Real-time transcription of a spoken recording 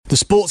The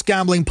Sports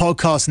Gambling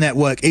Podcast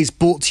Network is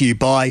brought to you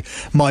by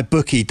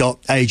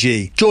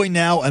MyBookie.ag. Join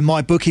now and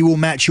MyBookie will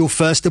match your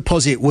first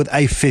deposit with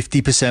a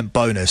 50%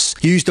 bonus.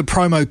 Use the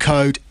promo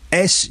code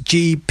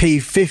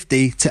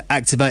SGP50 to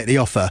activate the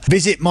offer.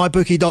 Visit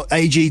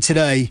MyBookie.ag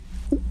today.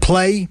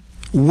 Play,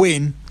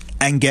 win,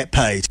 and get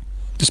paid.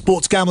 The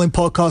Sports Gambling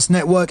Podcast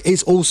Network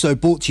is also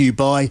brought to you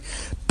by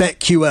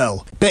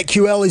BetQL.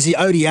 BetQL is the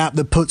only app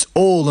that puts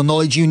all the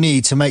knowledge you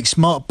need to make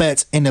smart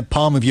bets in the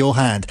palm of your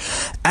hand.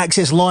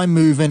 Access line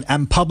movement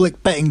and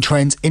public betting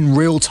trends in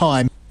real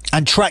time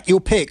and track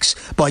your picks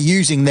by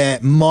using their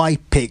My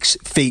Picks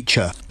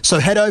feature. So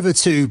head over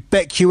to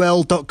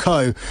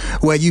betql.co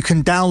where you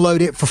can download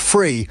it for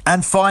free.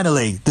 And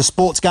finally, the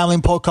Sports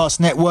Gambling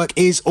Podcast Network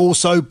is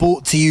also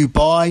brought to you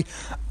by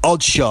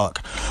Oddshark.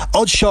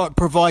 Oddshark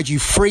provides you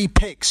free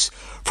picks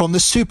from the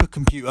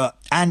supercomputer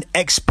and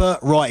expert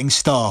writing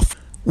staff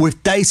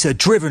with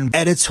data-driven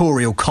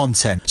editorial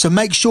content. So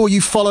make sure you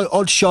follow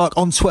Oddshark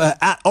on Twitter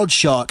at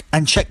Oddshark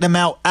and check them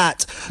out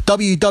at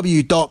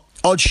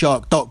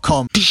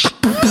www.oddshark.com.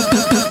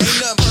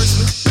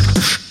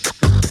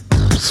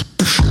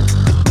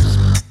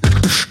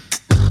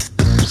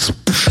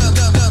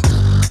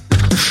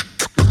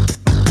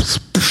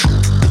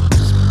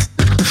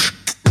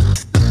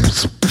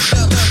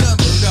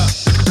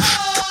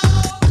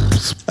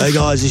 Hey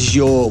guys, this is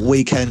your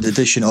weekend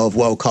edition of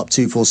World Cup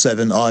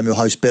 247. I'm your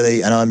host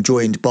Billy and I'm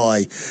joined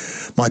by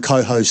my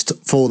co-host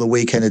for the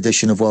weekend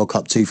edition of World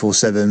Cup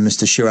 247,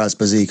 Mr. Shiraz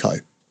Baziko.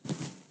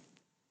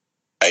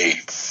 Hey.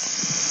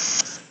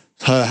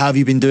 How have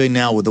you been doing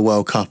now with the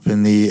World Cup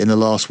in the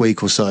last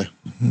week or so?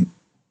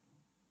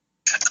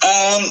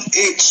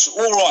 It's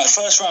all right.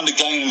 First round of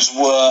games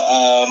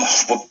were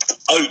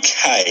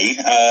okay.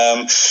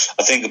 I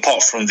think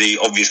apart from the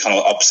obvious kind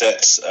of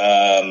upsets,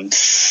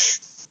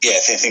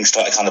 things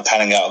started kind of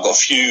panning out. I got a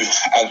few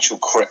actual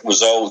correct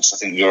results. I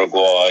think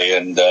Uruguay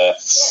and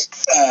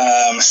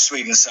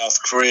Sweden,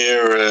 South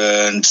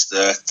Korea, and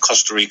the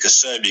Costa Rica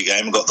Serbia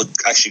game got the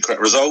actually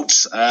correct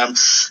results. Other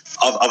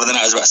than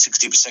that, I was about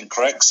 60%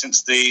 correct.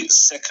 Since the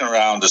second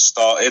round has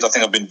started, I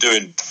think I've been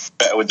doing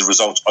better with the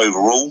results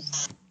overall.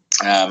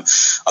 I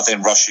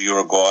think Russia,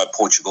 Uruguay,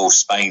 Portugal,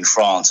 Spain,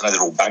 France, I know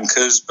they're all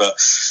bankers, but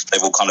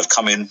they've all kind of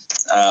come in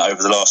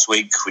over the last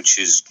week, which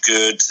is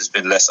good. There's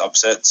been less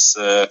upsets.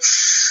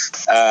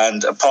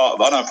 And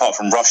apart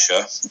from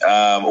Russia,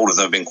 all of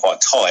them have been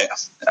quite tight.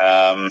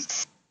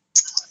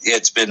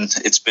 It's been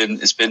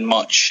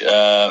much.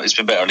 It's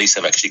been better. At least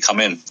they've actually come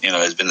in. You know,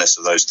 there's been less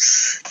of those,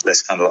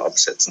 less kind of like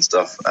upsets and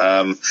stuff.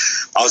 I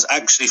was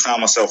actually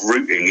found myself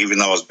rooting, even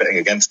though I was betting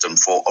against them,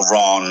 for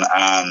Iran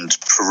and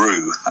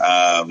Peru.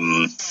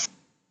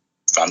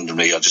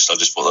 Randomly, I just thought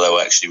that they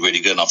were actually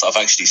really good. And I've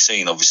actually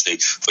seen, obviously,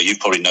 but you've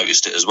probably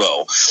noticed it as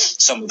well.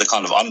 Some of the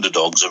kind of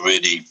underdogs are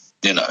really,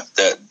 you know,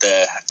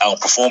 they're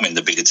outperforming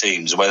the bigger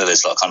teams. Whether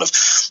there's like kind of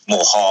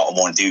more heart or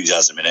more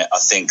enthusiasm in it, I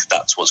think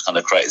that's what's kind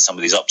of created some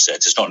of these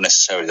upsets. It's not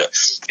necessarily that,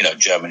 you know,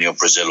 Germany or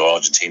Brazil or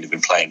Argentina have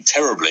been playing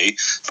terribly.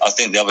 I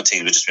think the other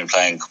teams have just been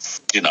playing,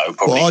 you know,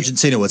 probably. Well,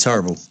 Argentina were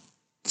terrible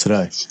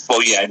today.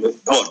 Well, yeah.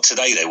 Well,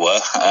 today they were,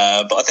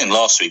 but I think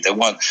last week they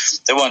weren't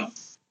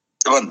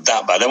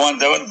that bad. They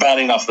weren't bad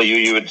enough that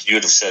you would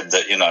have said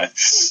that, you know.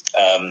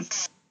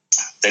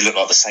 They look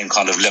like the same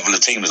kind of level of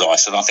team as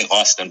Iceland. I think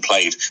Iceland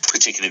played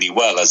particularly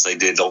well, as they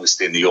did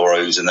obviously in the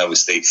Euros and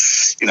obviously,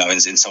 you know,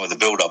 in some of the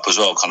build-up as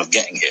well, kind of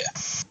getting here.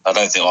 I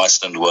don't think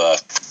Iceland were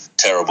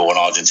terrible and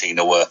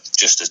Argentina were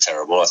just as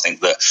terrible. I think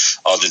that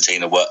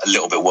Argentina were a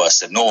little bit worse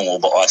than normal,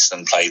 but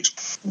Iceland played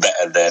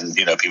better than,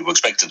 you know, people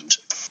expected them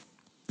to.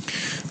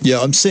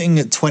 Yeah, I'm sitting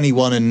at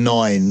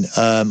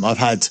 21-9. I've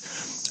had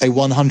a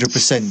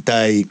 100%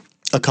 day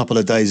a couple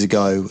of days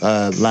ago,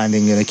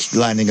 landing a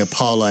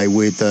parlay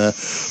with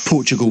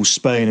Portugal,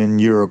 Spain and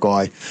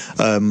Uruguay.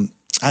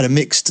 Had a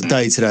mixed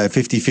day today, a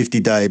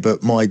 50-50 day,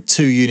 but my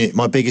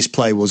biggest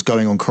play was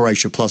going on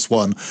Croatia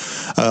 +1.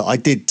 I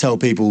did tell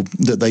people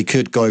that they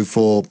could go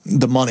for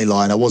the money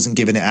line. I wasn't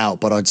giving it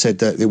out, but I'd said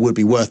that it would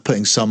be worth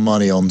putting some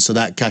money on, so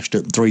that cashed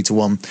at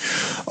 3-1.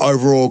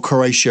 Overall,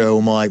 Croatia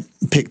were my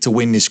pick to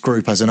win this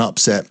group as an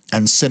upset,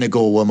 and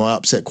Senegal were my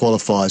upset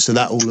qualifier, so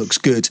that all looks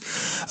good.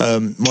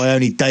 My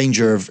only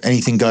danger of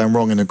anything going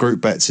wrong in the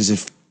group bets is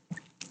if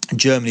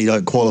Germany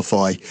don't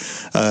qualify,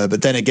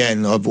 but then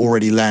again I've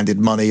already landed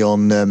money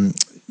on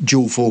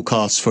dual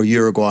forecasts for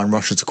Uruguay and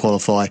Russia to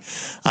qualify,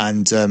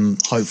 and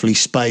hopefully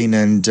Spain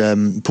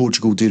and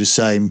Portugal do the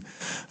same.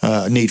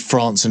 Need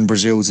France and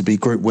Brazil to be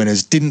group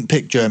winners. Didn't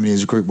pick Germany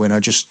as a group winner,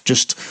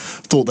 just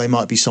thought they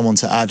might be someone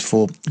to add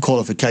for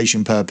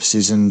qualification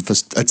purposes and for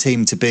a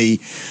team to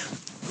be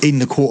in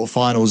the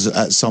quarterfinals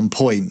at some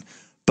point,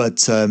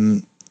 but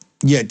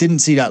didn't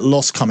see that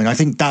loss coming. I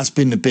think that's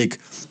been the big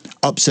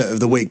upset of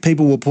the week.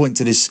 People will point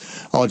to this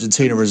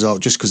Argentina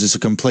result just because it's a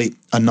complete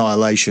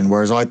annihilation,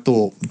 whereas I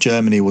thought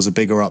Germany was a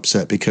bigger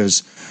upset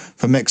because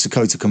for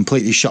Mexico to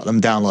completely shut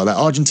them down like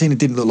that, Germany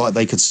didn't look like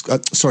they could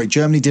score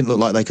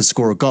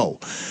a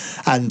goal.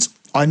 And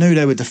I knew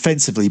they were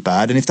defensively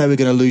bad, and if they were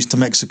going to lose to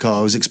Mexico,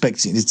 I was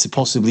expecting it to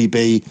possibly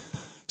be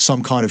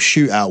some kind of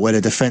shootout where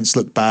their defence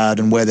looked bad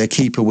and where their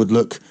keeper would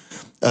look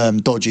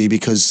dodgy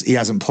because he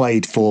hasn't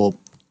played for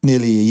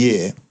nearly a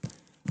year.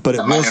 But it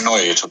was,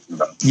 you're talking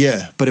about.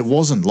 Yeah, but it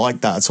wasn't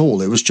like that at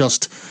all. It was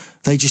just,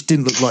 they just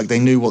didn't look like they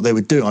knew what they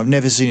were doing. I've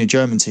never seen a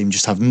German team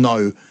just have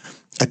no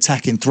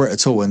attacking threat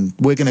at all, and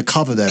we're going to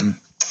cover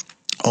them.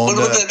 I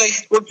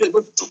agree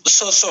with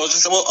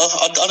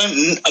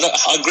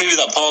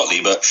that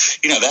partly, but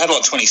they had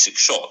like 26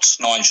 shots,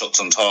 9 shots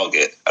on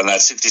target, and they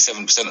had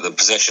 67% of the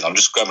possession. I'm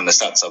just grabbing the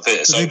stats up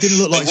here. So they didn't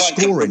look like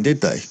scoring,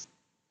 did they?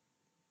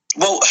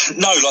 Well,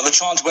 no, like the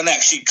chance when they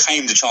actually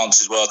came, the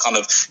chances were kind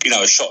of,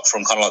 a shot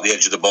from kind of like the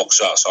edge of the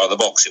box or outside of the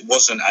box. It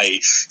wasn't a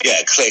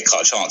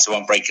clear-cut chance. They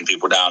weren't breaking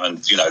people down, and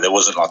there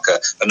wasn't like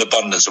an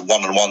abundance of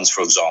one-on-ones,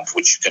 for example,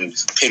 which you can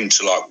pin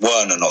to like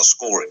Werner not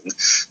scoring.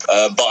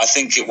 But I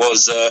think it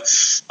was.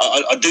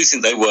 I do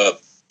think they were.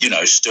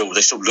 They still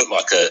look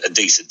like a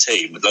decent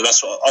team.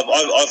 That's what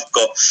I've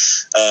got.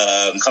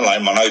 Kind of like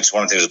in my notes.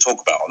 One of the things I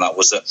talk about on that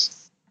was that.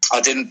 I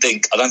don't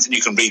think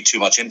you can read too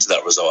much into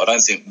that result. I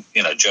don't think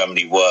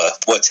Germany were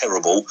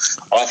terrible.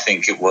 I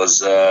think it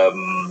was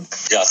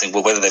I think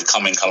whether they've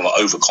come in kind of like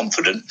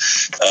overconfident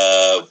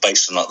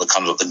based on like the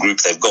kind of the group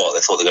they've got. They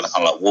thought they're going to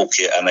kind of like walk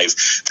it, and they've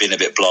been a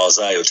bit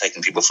blasé or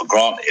taking people for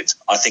granted.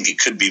 I think it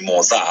could be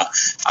more that,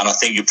 and I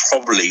think you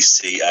probably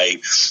see a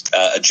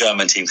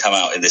German team come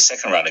out in the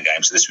second round of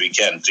games this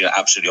weekend,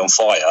 absolutely on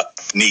fire,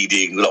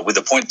 needing with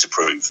a point to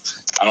prove.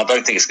 And I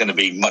don't think it's going to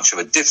be much of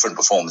a different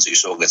performance that you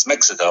saw against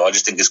Mexico. I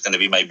just think it's going to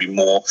be maybe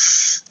more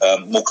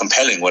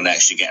compelling when they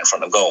actually get in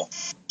front of goal.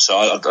 So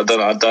I don't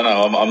know.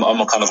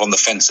 I'm kind of on the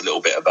fence a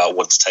little bit about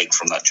what to take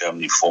from that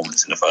Germany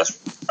performance in the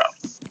first round.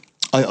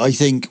 I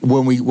think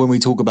when we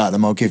talk about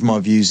them, I'll give my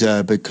views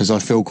there because I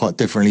feel quite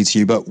differently to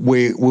you. But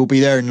we'll be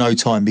there in no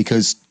time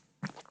because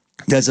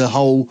there's a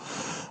whole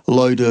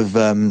load of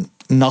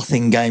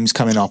nothing games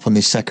coming up on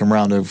this second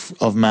round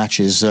of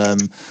matches.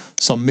 Some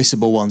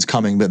missable ones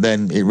coming, but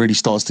then it really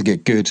starts to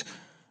get good.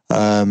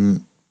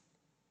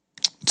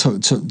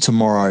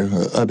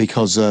 Tomorrow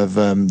because of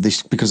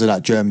that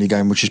Germany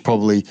game, which is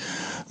probably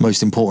the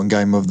most important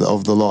game of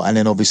the lot, and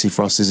then obviously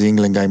for us is the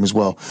England game as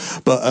well.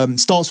 But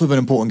starts with an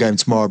important game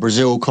tomorrow: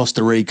 Brazil,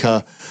 Costa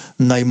Rica.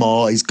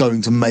 Neymar is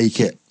going to make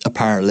it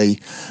apparently.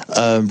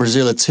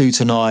 Brazil are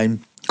 2-9,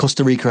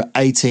 Costa Rica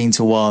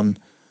 18-1,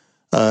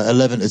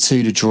 11-2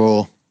 to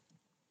draw.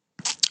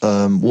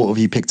 What have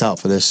you picked out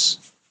for this?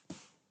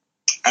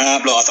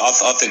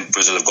 I think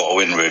Brazil have got to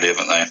win, really,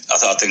 haven't they?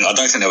 I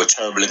don't think they were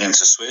terrible against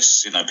the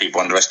Swiss.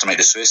 People underestimate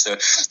the Swiss.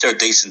 They're a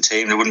decent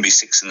team. They wouldn't be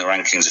 6th in the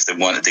rankings if they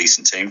weren't a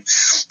decent team.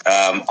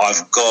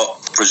 I've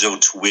got Brazil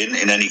to win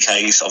in any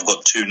case. I've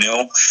got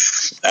 2-0.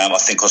 I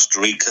think Costa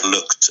Rica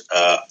looked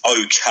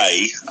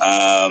okay,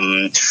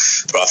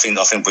 but I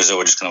think Brazil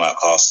are just going to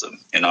outclass them.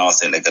 I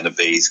think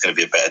it's going to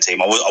be a better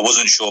team. I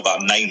wasn't sure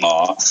about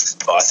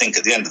Neymar, but I think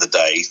at the end of the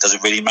day, does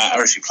it really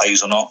matter if he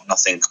plays or not? And I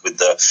think with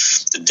the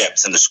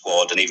depth in the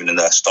squad, and even in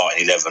the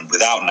starting 11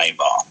 without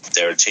Neymar,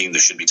 they're a team that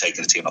should be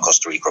taking a team like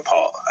Costa Rica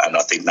apart, and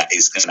I think that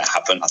is going to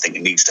happen. I think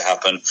it needs to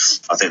happen.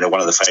 I think they're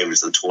one of the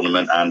favourites of the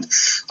tournament, and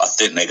I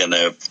think they're going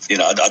to,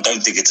 I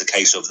don't think it's a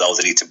case of they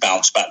need to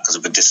bounce back because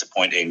of a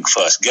disappointing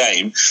first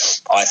game.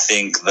 I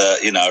think that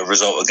a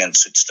result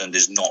against Switzerland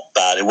is not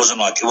bad. It wasn't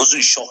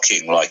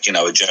shocking like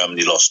a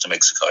Germany loss to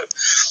Mexico.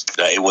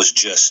 It was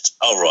just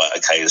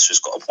the Swiss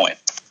got a point.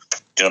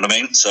 Do you know what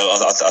I mean? So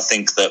I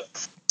think that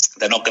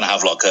they're not going to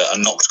have like a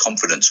knocked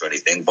confidence or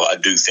anything, but I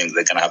do think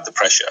they're going to have the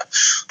pressure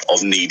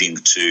of needing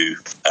to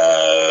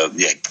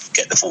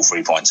get the full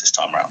 3 points this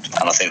time around,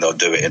 and I think they'll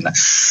do it in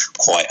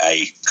quite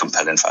a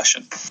compelling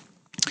fashion.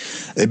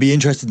 It'd be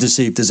interesting to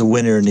see if there's a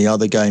winner in the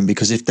other game,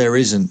 because if there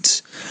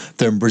isn't,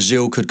 then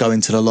Brazil could go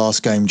into the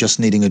last game just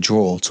needing a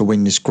draw to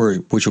win this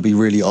group, which will be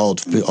really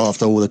odd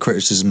after all the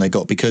criticism they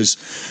got, because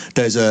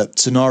there's a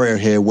scenario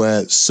here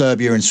where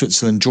Serbia and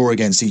Switzerland draw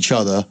against each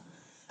other,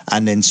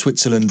 and then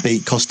Switzerland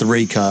beat Costa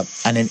Rica,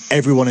 and then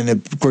everyone in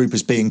the group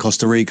has beaten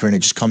Costa Rica, and it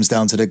just comes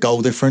down to the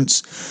goal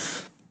difference.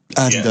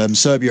 And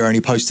Serbia only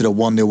posted a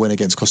 1-0 win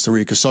against Costa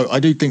Rica. So I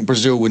do think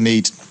Brazil would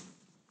need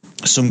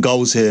some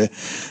goals here,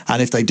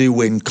 and if they do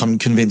win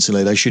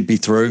convincingly, they should be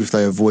through if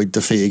they avoid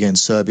defeat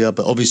against Serbia.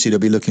 But obviously they'll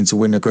be looking to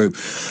win the group.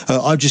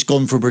 I've just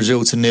gone for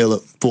Brazil to nil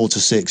at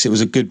 4-6. It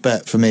was a good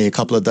bet for me a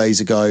couple of days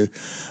ago.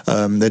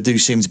 There do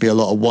seem to be a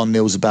lot of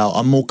 1-0s about.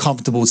 I'm more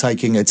comfortable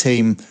taking a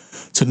team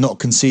to not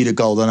concede a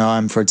goal than I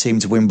am for a team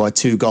to win by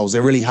 2 goals.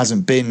 There really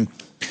hasn't been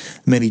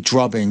many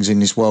drubbings in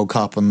this World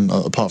Cup, and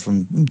apart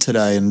from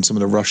today and some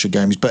of the Russia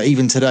games. But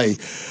even today,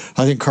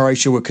 I think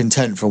Croatia were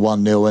content for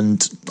 1-0,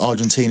 and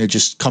Argentina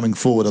just coming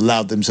forward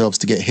allowed themselves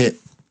to get hit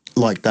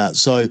like that.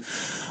 So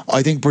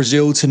I think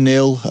Brazil to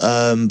nil,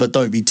 but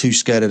don't be too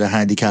scared of the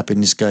handicap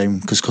in this game,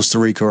 because Costa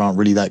Rica aren't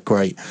really that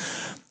great.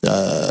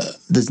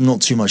 There's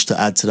not too much to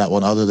add to that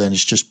one other than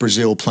it's just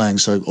Brazil playing,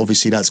 so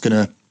obviously that's going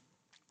to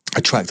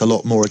attract a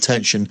lot more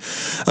attention.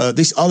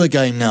 This other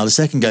game now, the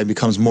second game,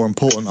 becomes more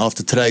important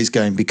after today's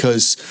game,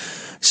 because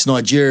it's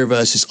Nigeria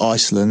versus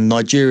Iceland.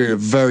 Nigeria are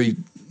very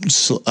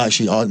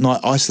actually,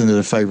 Iceland are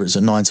the favourites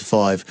at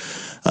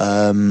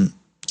 9-5.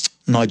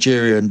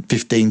 Nigeria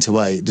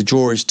 15-8. The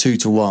draw is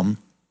 2-1.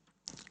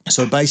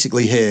 So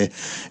basically, here,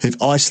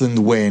 if Iceland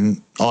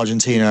win,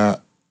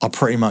 Argentina are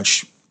pretty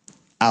much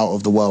out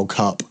of the World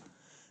Cup,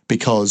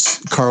 because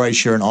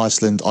Croatia and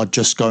Iceland are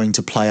just going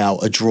to play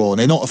out a draw. And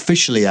they're not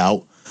officially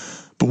out,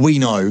 but we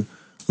know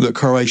that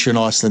Croatia and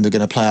Iceland are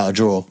going to play out a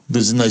draw.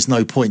 There's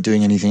no point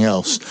doing anything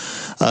else.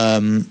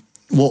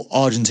 What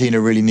Argentina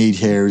really need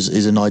here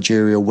is a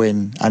Nigeria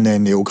win, and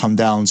then it will come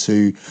down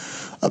to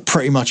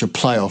pretty much a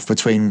playoff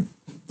between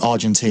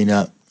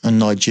Argentina and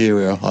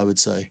Nigeria, I would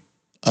say,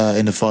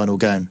 in the final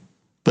game.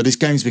 But this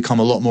game's become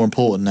a lot more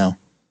important now.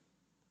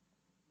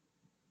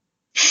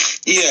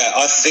 Yeah,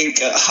 I think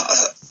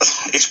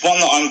it's one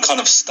that I'm kind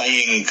of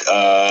staying.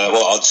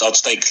 I'd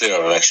stay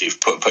clear of, actually,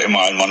 putting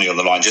my own money on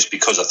the line, just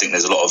because I think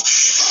there's a lot of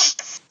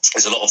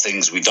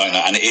things we don't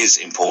know, and it is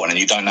important, and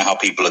you don't know how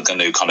people are going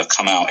to kind of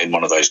come out in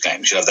one of those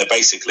games. You know, they're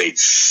basically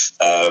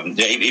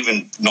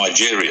even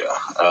Nigeria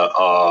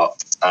are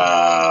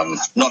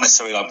not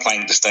necessarily like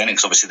playing to stay in it,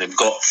 because obviously they've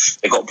got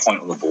a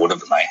point on the board,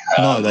 haven't they?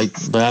 No,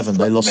 they haven't.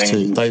 They lost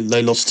to.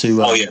 They lost to.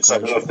 So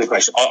they lost to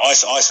Croatia.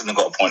 Iceland have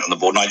got a point on the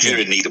board.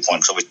 Nigeria need a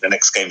point, because obviously the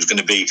next game is going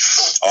to be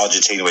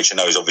Argentina, which I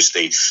know is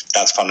obviously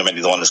that's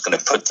fundamentally the one that's going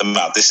to put them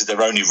out. This is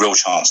their only real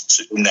chance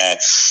in there,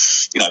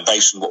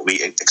 based on what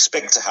we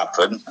expect to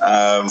happen,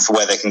 for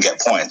where they can get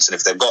points. And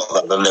if they've got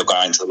that, then they'll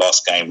go into the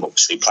last game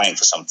obviously playing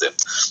for something.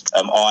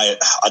 I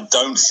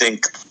don't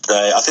think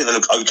I think they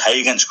look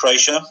okay against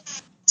Croatia.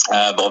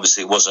 But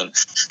obviously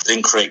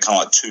didn't create kind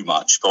of like too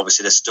much. But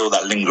obviously there's still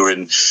that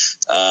lingering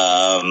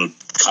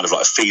kind of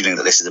like feeling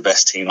that this is the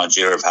best team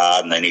Nigeria have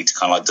had, and they need to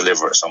kind of like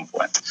deliver at some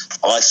point.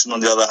 Iceland, on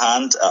the other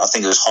hand, I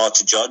think it was hard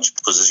to judge,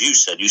 because as you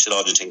said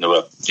Argentina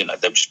were,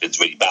 they've just been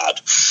really bad.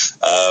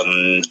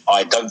 I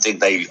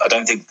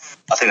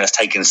think that's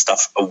taken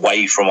stuff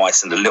away from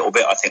Iceland a little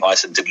bit. I think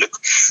Iceland did look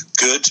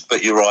good,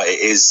 but you're right, it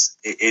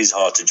is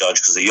hard to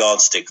judge, because the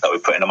yardstick that we're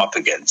putting them up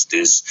against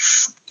is,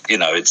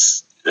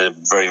 it's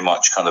very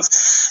much kind of,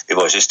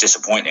 it's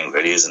disappointing,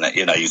 really, isn't it?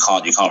 You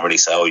can't really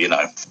say,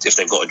 if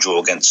they've got a draw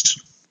against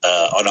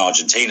on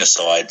Argentina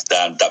side,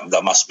 then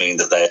that must mean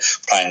that they're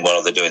playing well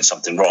or they're doing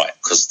something right,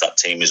 because that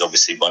team is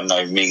obviously by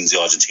no means the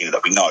Argentina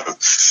that we know.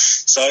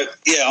 So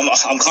yeah,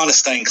 I'm kind of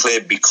staying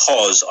clear,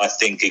 because I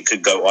think it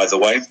could go either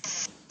way.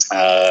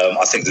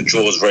 I think the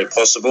draw is very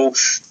possible.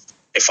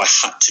 If I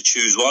had to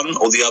choose one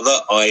or the other,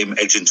 I'm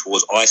edging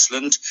towards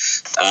Iceland,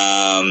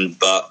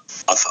 but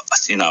I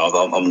find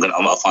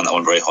that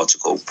one very hard to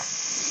call.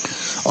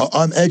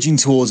 I'm edging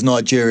towards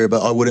Nigeria,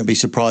 but I wouldn't be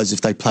surprised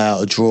if they play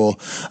out a draw.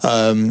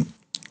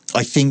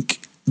 I think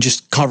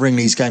just covering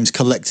these games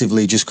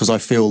collectively, just because I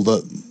feel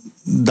that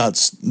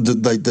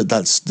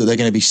they're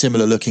going to be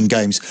similar looking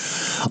games.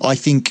 I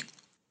think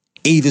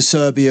either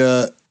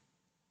Serbia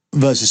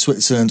versus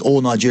Switzerland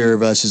or Nigeria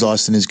versus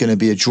Iceland is going to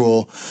be a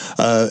draw.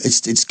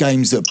 It's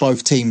games that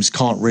both teams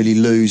can't really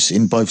lose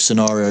in both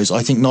scenarios.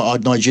 I think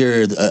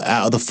Nigeria,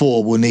 out of the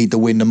four, will need the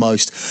win the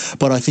most,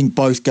 but I think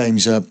both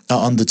games are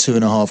under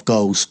 2.5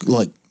 goals,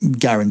 like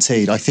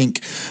guaranteed. I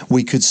think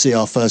we could see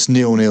our first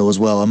 0-0 as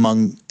well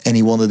among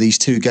any one of these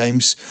two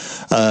games.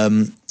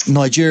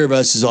 Nigeria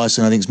versus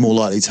Iceland, I think, is more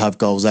likely to have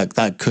goals.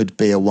 That could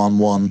be a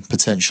 1-1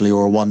 potentially,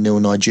 or a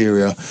 1-0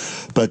 Nigeria,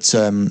 but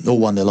or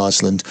 1-0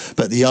 Iceland.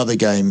 But the other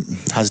game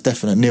has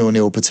definite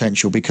 0-0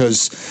 potential,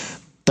 because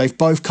they've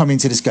both come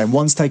into this game.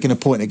 One's taken a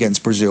point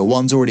against Brazil.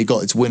 One's already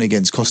got its win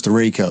against Costa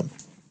Rica,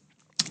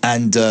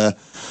 and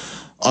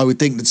I would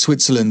think that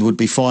Switzerland would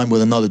be fine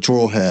with another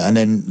draw here, and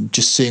then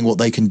just seeing what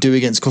they can do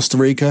against Costa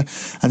Rica.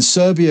 And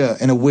Serbia,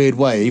 in a weird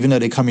way, even though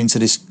they come into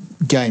this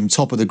game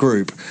top of the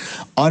group,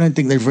 I don't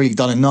think they've really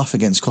done enough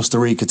against Costa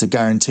Rica to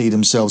guarantee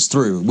themselves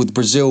through. With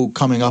Brazil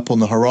coming up on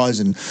the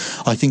horizon,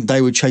 I think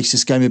they would chase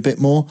this game a bit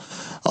more.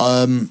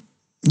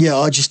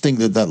 I just think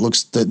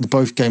that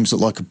both games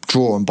look like a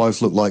draw, and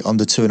both look like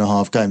under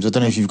 2.5 games. I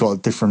don't know if you've got a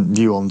different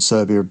view on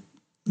Serbia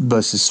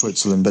versus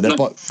Switzerland, but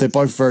they're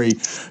both very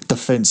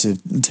defensive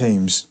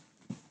teams.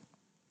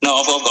 No,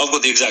 I've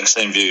got the exact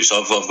same view.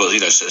 So I've got,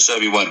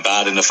 Serbia weren't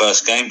bad in the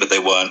first game, but they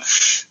weren't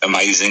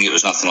amazing. It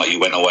was nothing like you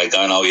went away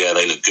going, oh yeah,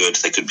 they look good,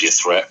 they could be a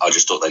threat. I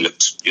just thought they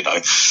looked,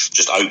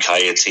 just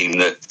okay, a team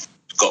that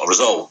got a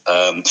result.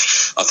 I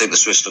think the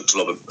Swiss looked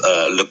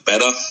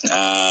better.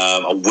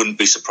 I wouldn't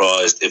be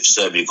surprised if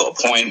Serbia got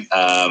a point.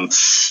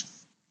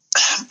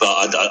 But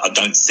I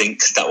don't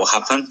think that will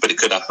happen, but it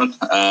could happen.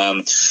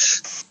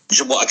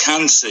 What I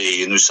can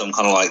see, and there's some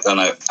kind of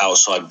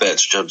outside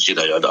bets, which I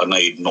know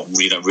you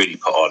don't really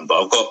put on,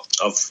 but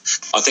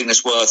I think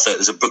it's worth it.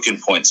 There's a booking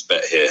points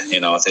bet here.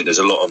 I think there's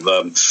a lot of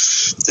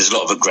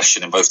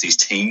aggression in both these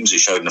teams. It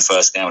showed in the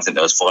first game. I think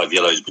there was 5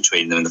 yellows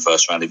between them in the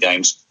first round of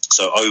games.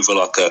 So over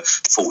like a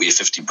 40 or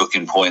 50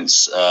 booking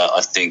points,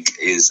 I think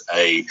is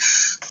an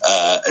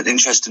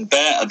interesting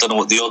bet. I don't know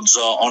what the odds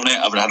are on it.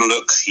 I haven't had a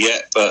look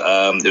yet, but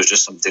it was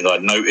just something I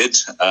noted.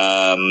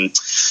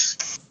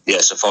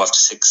 So 5 to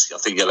 6, I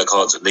think, yellow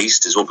cards at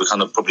least is what we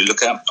kind of probably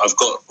look at. I've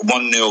got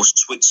 1-0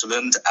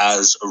 Switzerland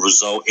as a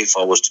result if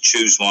I was to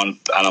choose one,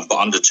 and I've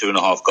got under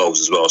 2.5 goals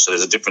as well. So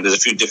there's a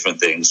few different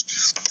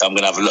things. I'm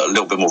going to have a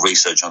little bit more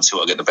research on, see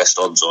what I get the best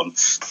odds on.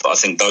 But I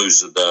think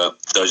those are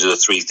the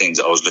three things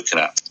that I was looking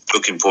at.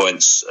 Booking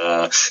points,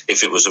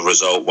 if it was a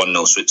result,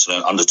 1-0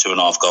 Switzerland, under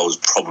 2.5 goals,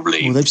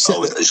 probably. Well, they've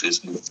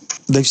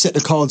set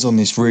the cards on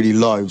this really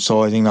low,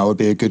 so I think that would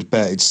be a good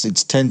bet.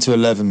 It's 10 to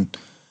 11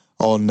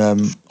 on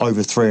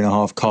over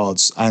 3.5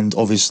 cards, and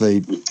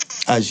obviously,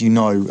 as you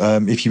know,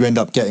 if you end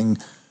up getting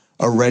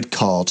a red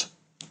card,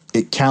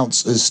 it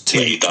counts as two.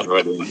 Yeah, you've done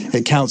already.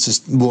 It counts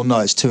as, well, no,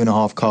 it's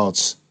 2.5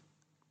 cards.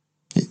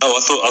 Oh,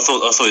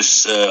 I thought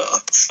it's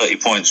 30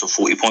 points or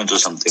 40 points or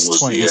something.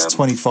 It's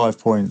 25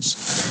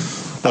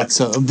 points.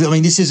 But I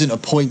mean, this isn't a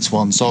points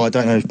one, so I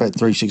don't know if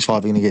Bet365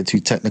 are going to get too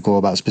technical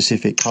about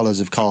specific colours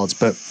of cards.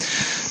 But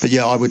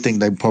yeah, I would think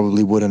they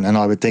probably wouldn't, and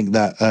I would think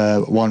that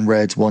one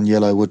red, one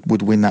yellow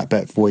would win that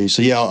bet for you.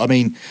 So yeah, I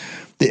mean,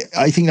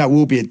 I think that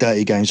will be a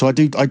dirty game. So I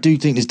do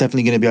think there's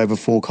definitely going to be over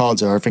 4 cards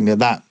there. I think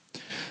that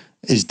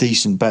is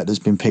decent bet that's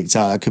been picked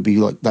out.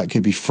 That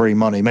could be free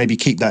money. Maybe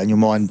keep that in your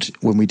mind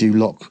when we do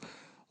lock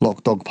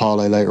dog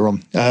parlay later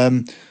on.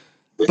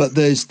 But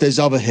there's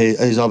others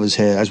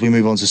here. As we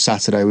move on to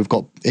Saturday, we've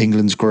got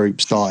England's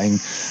group starting.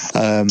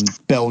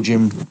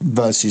 Belgium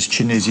versus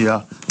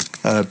Tunisia.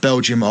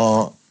 Belgium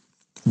are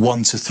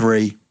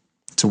 1-3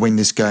 to win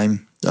this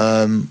game.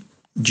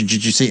 Did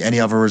you see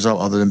any other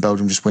result other than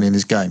Belgium just winning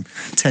this game?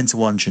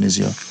 10-1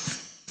 Tunisia.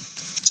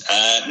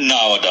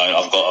 No, I don't.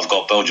 I've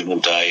got Belgium all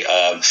day.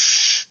 I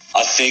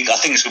think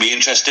it's going to be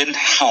interesting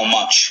how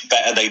much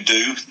better they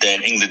do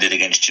than England did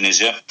against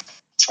Tunisia.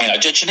 You know,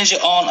 Tunisia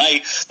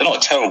they're not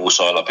a terrible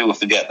side. Like people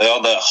forget, they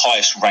are the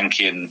highest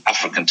ranking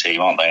African team,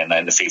 aren't they? In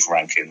the FIFA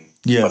ranking.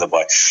 Yeah. By the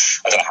way,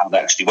 I don't know how they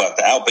actually worked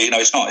that out, but you know,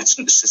 it's not.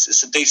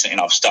 It's a decent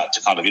enough stat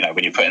to kind of, you know,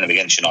 when you're putting them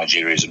against your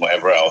Nigerias and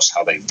whatever else,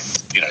 how they,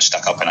 you know,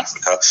 stack up in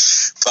Africa.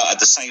 But at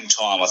the same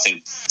time, I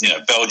think, you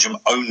know, Belgium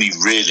only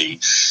really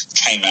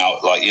came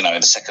out, like, you know,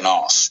 in the second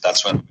half.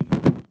 That's when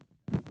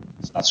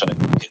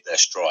it hit their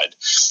stride.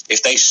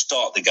 If they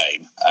start the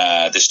game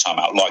this time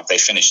out like they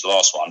finished the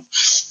last one,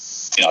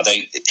 you know,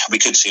 we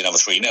could see another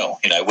 3-0.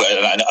 You know,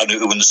 and it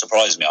wouldn't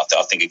surprise me.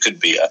 I think it could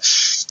be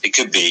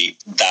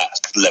that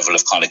level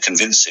of kind of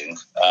convincing.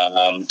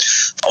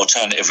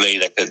 Alternatively,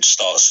 they could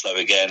start slow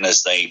again,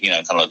 as they, you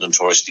know, kind of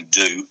notoriously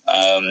do,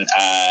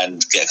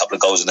 and get a couple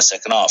of goals in the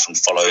second half and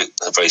follow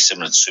a very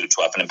similar to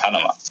what happened in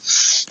Panama.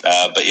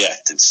 But yeah,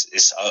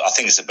 I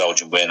think it's a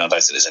Belgian win. I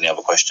don't think there's any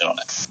other question on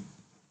it.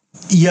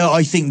 Yeah,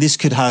 I think this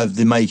could have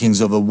the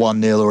makings of a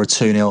 1-0 or a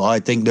 2-0. I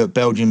think that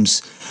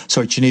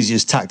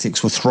Tunisia's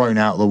tactics were thrown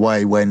out of the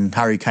way when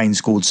Harry Kane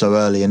scored so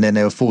early, and then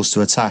they were forced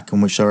to attack,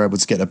 in which they were able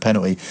to get a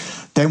penalty.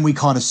 Then we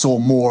kind of saw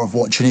more of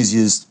what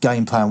Tunisia's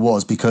game plan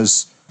was,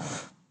 because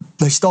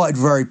they started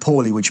very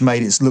poorly, which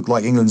made it look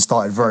like England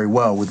started very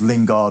well with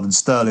Lingard and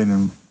Sterling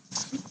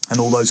and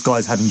all those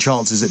guys having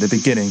chances at the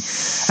beginning.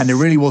 And there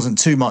really wasn't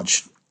too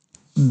much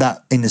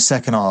that in the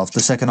second half.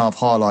 The second half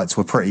highlights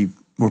were pretty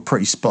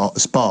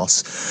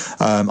sparse,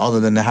 other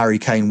than the Harry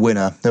Kane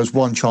winner. There was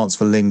one chance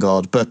for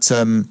Lingard, but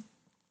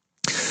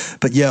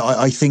yeah,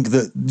 I think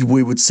that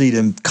we would see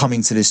them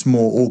coming to this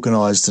more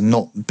organised and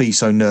not be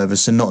so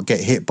nervous and not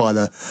get hit by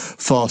the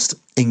fast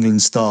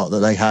England start that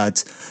they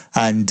had,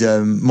 and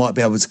might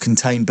be able to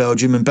contain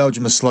Belgium. And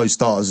Belgium are slow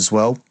starters as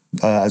well,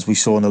 as we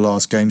saw in the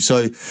last game.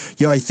 So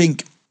yeah, I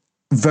think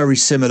very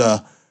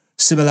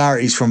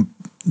similarities from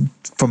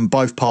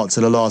both parts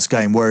of the last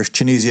game, whereas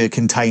Tunisia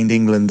contained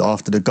England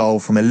after the goal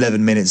from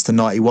 11 minutes to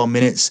 91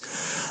 minutes.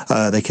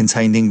 They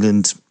contained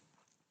England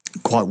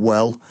quite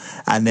well,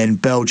 and then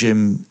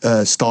Belgium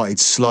started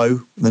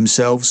slow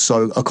themselves,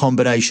 so a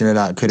combination of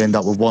that could end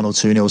up with 1 or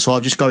 2-0. So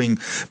I'm just going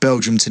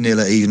Belgium to nil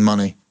at even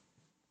money.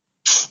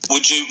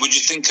 Would you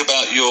think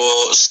about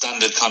your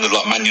standard kind of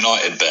like Man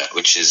United bet,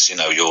 which is, you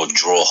know, your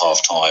draw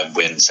half time,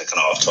 win second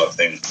half type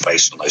thing,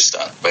 based on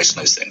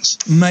those things?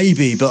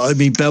 Maybe, but I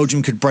mean,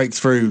 Belgium could break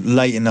through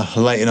late in the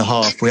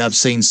half. We have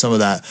seen some of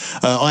that.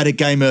 I had a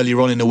game earlier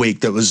on in the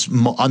week that was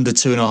under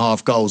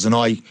 2.5 goals, and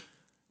I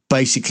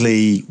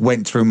basically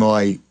went through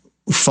my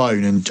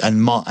phone and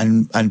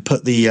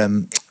put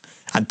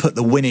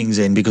the winnings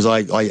in, because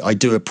I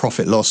do a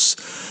profit loss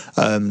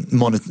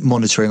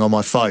monitoring on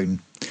my phone.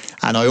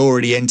 And I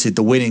already entered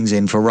the winnings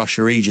in for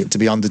Russia-Egypt to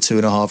be under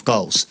 2.5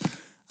 goals.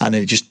 And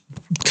it just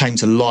came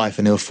to life,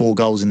 and there were 4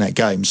 goals in that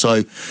game.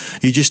 So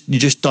you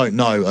just don't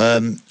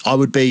know. I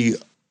would be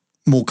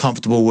more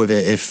comfortable with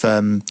it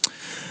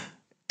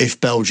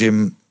if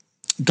Belgium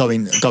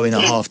going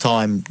at half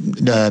time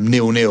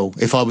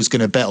 0-0. If I was going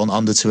to bet on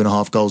under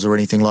 2.5 goals or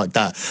anything like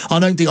that, I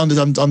don't think under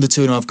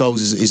 2.5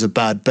 goals is a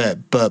bad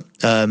bet. But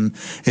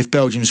if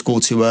Belgium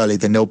score too early,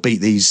 then they'll beat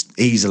these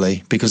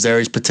easily, because there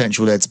is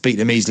potential there to beat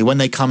them easily. When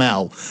they come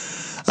out,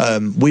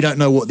 we don't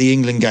know what the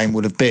England game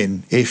would have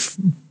been if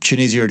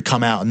Tunisia had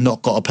come out and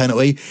not got a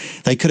penalty.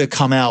 They could have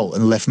come out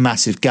and left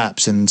massive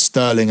gaps, and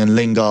Sterling and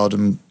Lingard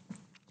and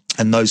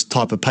and those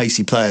type of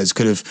pacey players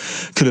could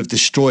have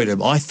destroyed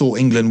them. I thought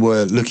England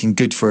were looking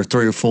good for a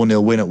 3 or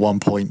 4-0 win at one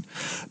point,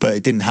 but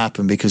it didn't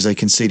happen because they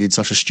conceded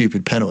such a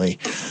stupid penalty.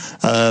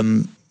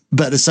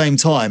 But at the same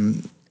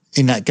time,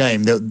 in that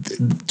game,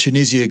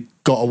 Tunisia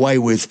got away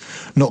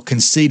with not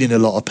conceding a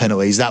lot of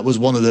penalties. That was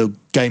one of the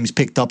games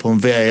picked up on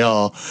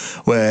VAR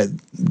where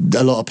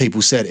a lot of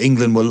people said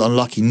England were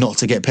unlucky not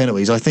to get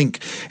penalties. I think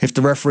if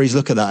the referees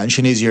look at that and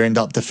Tunisia end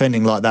up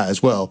defending like that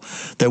as well,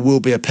 there will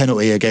be a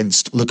penalty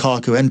against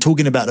Lukaku. And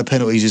talking about the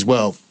penalties as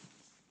well,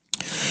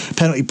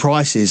 penalty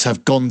prices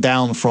have gone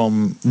down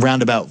from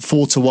round about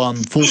 4 to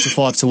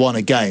 5 to 1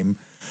 a game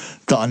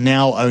that are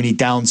now only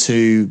down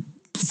to,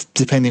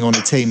 depending on the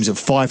teams, at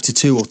 5 to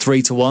 2 or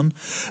 3 to 1,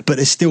 but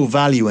there's still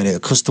value in it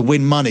because to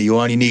win money you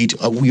only need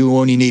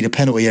a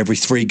penalty every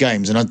 3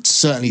 games, and I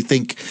certainly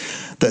think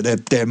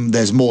that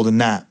there's more than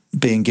that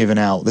being given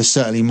out. There's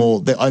certainly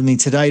more. I mean,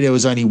 today there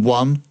was only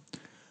 1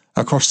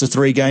 across the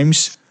 3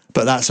 games,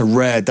 but that's a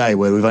rare day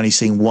where we've only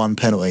seen 1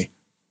 penalty.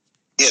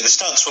 Yeah, the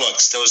stats were like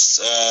there was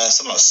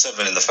something like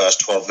 7 in the first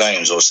 12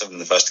 games, or 7 in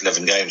the first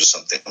 11 games, or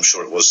something. I'm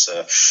sure it was,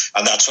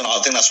 and that's when I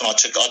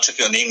took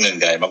it on the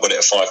England game. I got it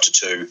at 5 to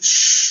 2.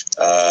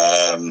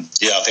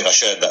 Yeah, I think I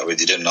shared that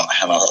with you, didn't I?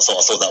 And I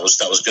thought that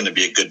was going to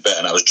be a good bet,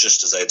 and that was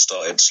just as they had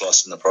started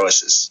slicing the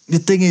prices. The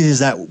thing is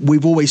that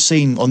we've always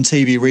seen on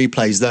TV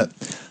replays that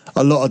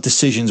a lot of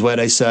decisions where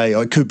they say,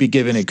 "Oh, it could be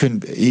given, it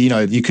couldn't."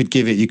 You could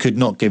give it, you could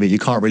not give it. You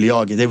can't really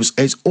argue.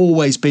 It's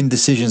always been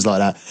decisions like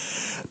that.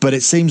 But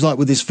it seems like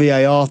with this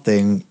VAR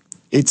thing,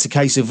 it's a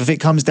case of if it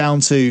comes down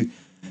to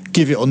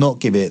give it or not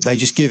give it, they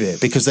just give it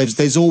because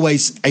there's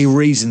always a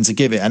reason to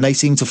give it, and they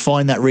seem to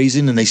find that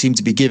reason, and they seem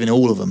to be giving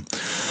all of them.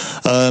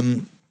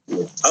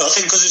 I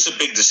think because it's a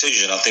big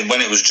decision. I think when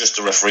it was just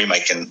the referee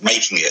making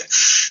it,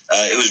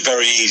 it was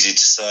very easy to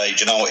say, do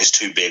you know what, it's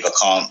too big. I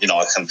can't,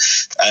 I can,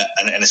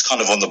 and it's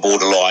kind of on the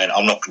borderline.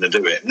 I'm not going to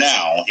do it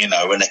now.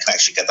 When they can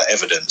actually get that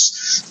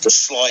evidence, the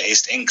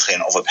slightest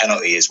inkling of a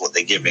penalty is what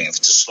they're giving. If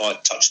it's a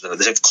slight touch,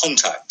 if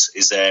contact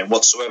is there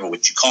whatsoever,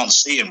 which you can't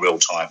see in real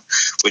time,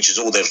 which is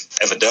all they've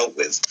ever dealt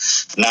with.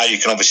 Now you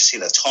can obviously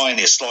see the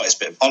tiniest, slightest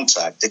bit of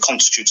contact. It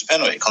constitutes a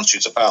penalty. It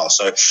constitutes a foul.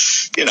 So,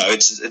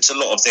 it's a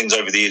lot of things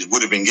over the years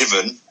would have been given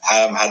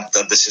had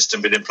the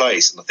system been in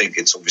place, and I think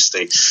it's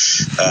obviously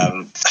I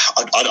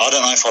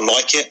don't know if I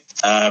like it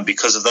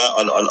because of that.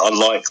 I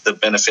like the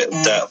benefit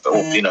of that,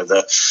 or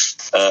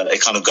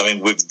it kind of going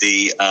with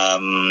the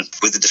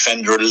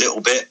defender a little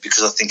bit,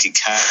 because I think it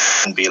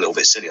can be a little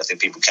bit silly. I think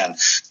people can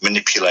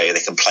manipulate it.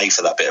 They can play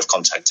for that bit of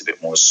contact a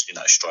bit more, as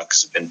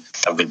strikers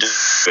have been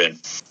doing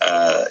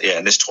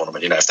in this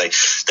tournament.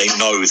 If they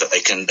know that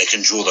they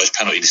can draw those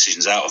penalty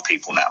decisions out of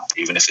people now,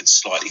 even if it's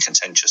slightly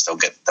contentious, they'll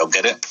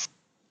get it.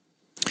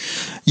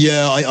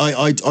 Yeah,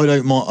 I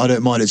don't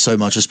mind it so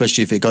much,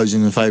 especially if it goes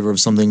in favour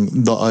of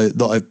something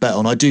that I've bet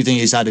on. I do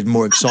think it's added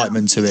more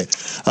excitement to it.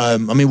 I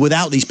mean,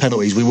 without these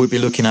penalties, we would be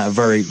looking at a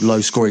very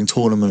low-scoring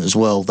tournament as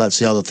well. That's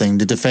the other thing.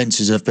 The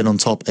defences have been on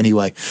top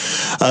anyway.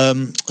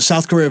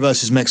 South Korea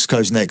versus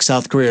Mexico's next.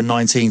 South Korea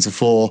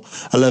 19-4,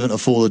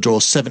 11-4 the draw,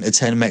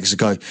 7-10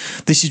 Mexico.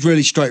 This is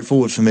really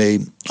straightforward for me.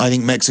 I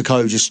think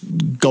Mexico just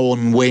go on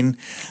and win,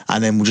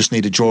 and then we'll just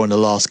need a draw in the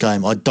last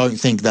game. I don't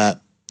think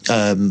that.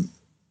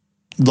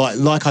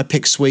 Like I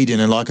picked Sweden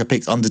and like I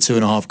picked under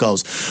 2.5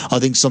 goals. I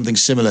think something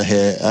similar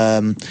here.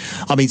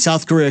 I mean,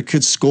 South Korea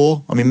could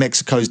score. I mean,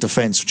 Mexico's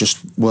defence just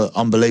were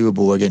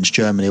unbelievable against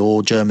Germany,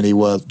 or Germany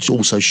were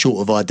also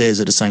short of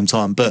ideas at the same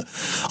time. But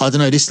I don't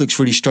know, this looks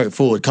really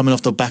straightforward. Coming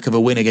off the back of a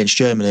win against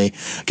Germany,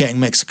 getting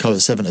Mexico at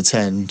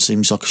 7-10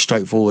 seems like a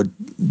straightforward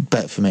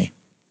bet for me.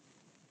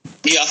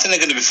 Yeah, I think they're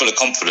going to be full of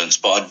confidence,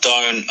 but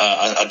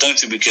I don't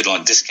think we could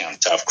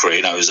discount South Korea.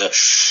 It was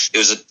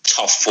a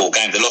tough 4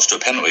 game. They lost to a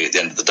penalty at the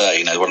end of the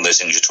day. One of those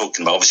things you're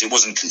talking about. Obviously, it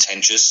wasn't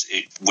contentious.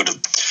 It would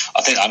have.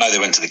 I know they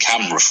went to the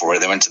camera for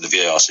it. They went to the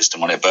VAR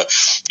system on it, but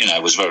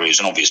it was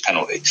an obvious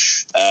penalty.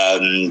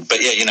 But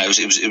yeah,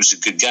 it was a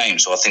good game.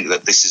 So I think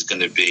that this is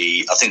going to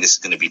be. I think this is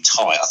going to be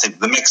tight. I think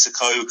the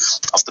Mexico,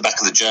 off the back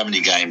of the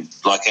Germany game,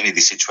 like any of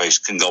these situations,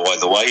 can go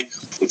either way.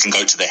 It can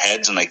go to their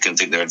heads and they can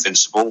think they're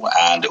invincible,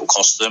 and it will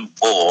cost them.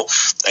 Or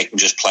they can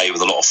just play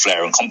with a lot of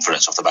flair and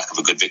confidence off the back of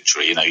a good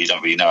victory. You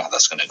don't really know how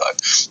that's going to go.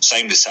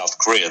 Same with South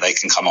Korea. They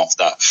can come off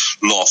that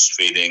loss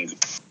feeling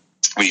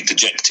really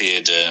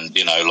dejected and,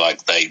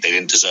 they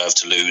didn't deserve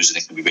to lose, and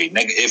it can be really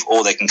negative,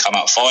 or they can come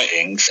out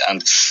fighting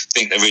and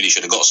think they really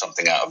should have got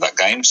something out of that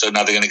game. So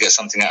now they're going to get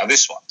something out of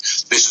this one.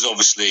 This is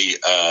obviously,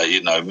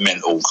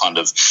 mental kind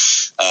of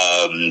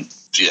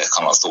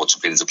kind of thoughts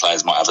and feelings the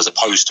players might have, as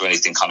opposed to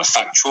anything kind of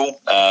factual.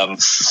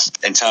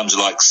 In terms of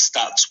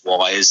stats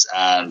wise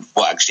and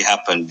what actually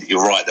happened,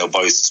 you're right, they were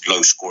both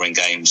low scoring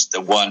games.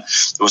 There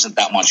wasn't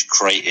that much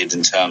created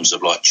in terms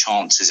of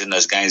chances in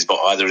those games by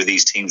either of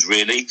these teams,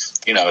 really.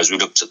 As we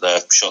looked at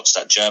the shots,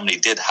 that Germany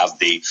did have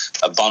the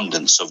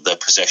abundance of the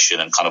possession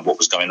and kind of what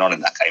was going on in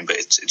that game, but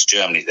it's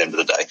Germany at the end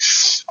of the day.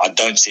 I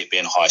don't see it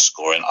being high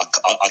scoring.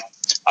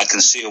 I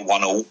can see a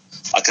 1-1.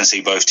 I can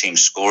see both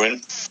teams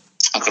scoring.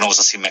 I can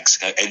also see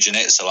Mexico edging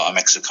it. So like a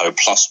Mexico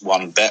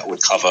 +1 bet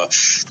would cover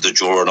the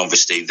draw and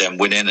obviously them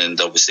winning, and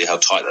obviously how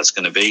tight that's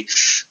going to be.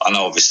 I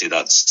know obviously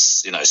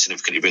that's, you know,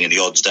 significantly bringing the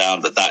odds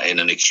down, but that in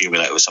an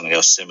accumulator with something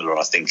else similar,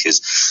 I think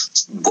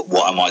is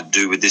what I might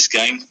do with this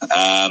game. Or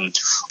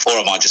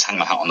I might just hang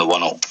my hat on the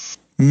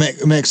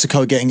 1-0.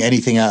 Mexico getting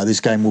anything out of this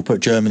game will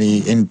put Germany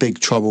in big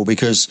trouble,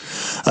 because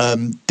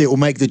it will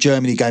make the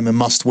Germany game a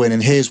must-win,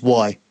 and here's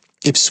why.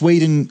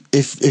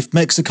 If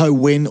Mexico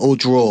win or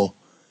draw,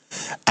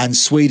 and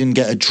Sweden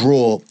get a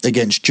draw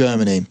against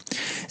Germany,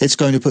 it's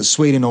going to put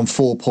Sweden on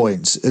 4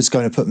 points. It's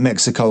going to put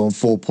Mexico on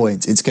 4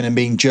 points. It's going to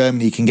mean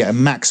Germany can get a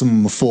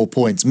maximum of 4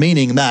 points,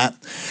 meaning that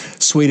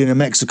Sweden and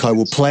Mexico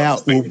will play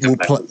out will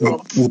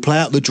play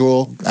out the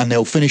draw, and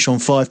they'll finish on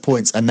 5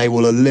 points, and they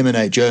will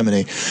eliminate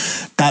Germany.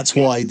 That's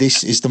why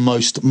this is the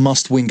most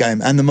must-win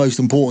game and the most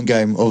important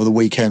game of the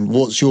weekend.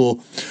 What's your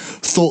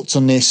thoughts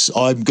on this?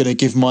 I'm going to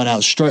give mine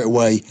out straight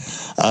away.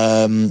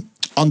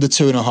 Under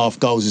 2.5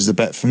 goals is the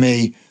bet for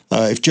me.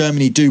 If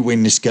Germany do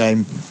win this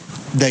game,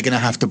 they're going to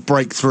have to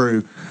break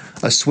through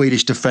a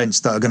Swedish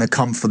defence that are going to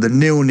come for the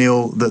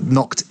 0-0 that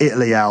knocked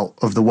Italy out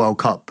of the World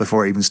Cup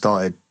before it even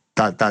started.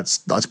 That's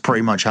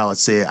pretty much how I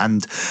see it,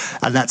 and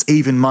that's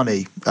even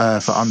money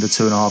for under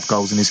 2.5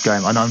 goals in this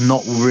game. And I'm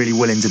not really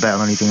willing to bet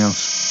on anything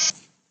else.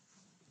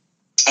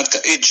 Do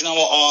you know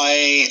what?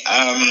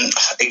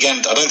 Again,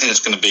 I don't think it's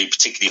going to be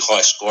particularly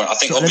high scoring. I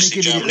think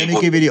obviously Germany. Let me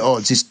give you the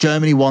odds. It's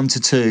Germany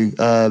 1-2,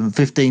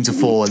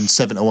 15-4, and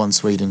 7-1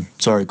 Sweden.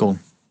 Sorry, go on.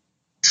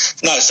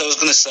 No, so I was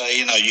going to say,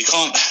 you know, you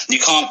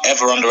can't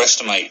ever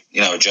underestimate,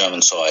 you know, a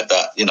German side.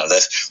 That, you know,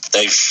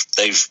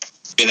 they've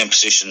been in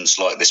positions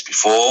like this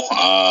before,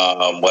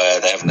 where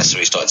they haven't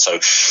necessarily started so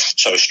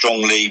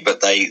strongly,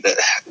 but they're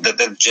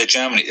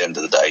Germany at the end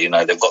of the day. You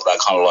know, they've got that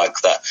kind of like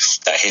that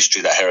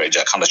history, that heritage,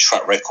 that kind of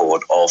track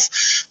record of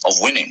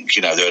winning.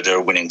 You know, they're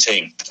a winning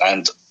team,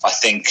 and I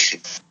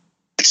think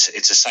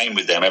it's the same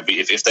with them.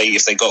 If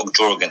they got a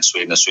draw against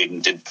Sweden, and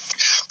Sweden did,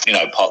 you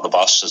know, park the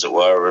bus, as it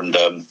were, and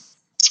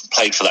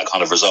played for that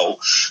kind of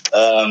result,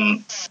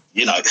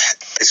 you know,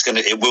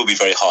 it will be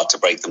very hard to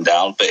break them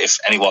down. But if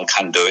anyone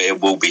can do it, it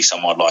will be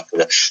someone like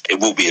it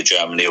will be a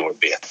Germany, or it will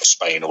be a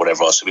Spain or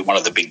whatever else. It will be one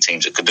of the big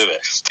teams that could do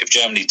it. If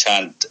Germany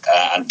turned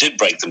and did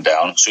break them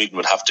down, Sweden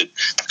would have to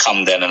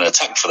come then and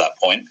attack for that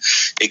point.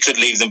 It could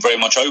leave them very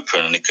much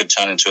open, and it could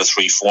turn into a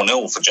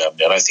 3-4-0 for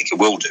Germany. I don't think it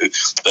will do,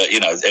 but you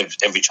know,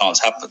 every chance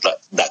happens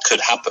that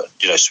could happen.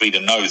 You know,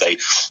 Sweden know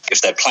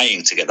if they're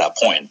playing to get that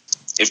point.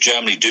 If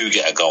Germany do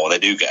get a goal, they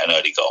do get an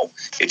early goal,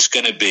 it's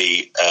going to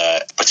be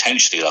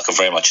potentially like a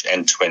very much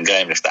end-to-end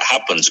game. And if that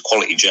happens, the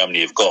quality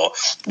Germany have got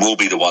will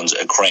be the ones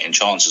that are creating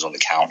chances on the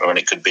counter, and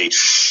it could be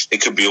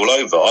all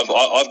over.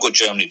 I've got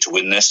Germany to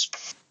win this.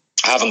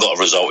 I haven't got a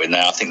result in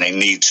there. I think they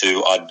need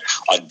to.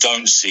 I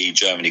don't see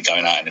Germany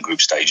going out in the group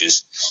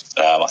stages.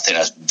 I think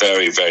that's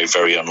very, very,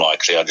 very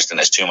unlikely. I just think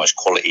there's too much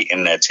quality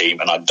in their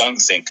team, and I don't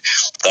think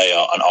they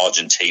are an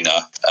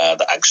Argentina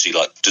that actually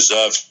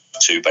deserves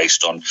to,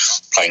 based on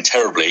playing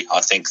terribly. I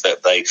think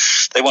that they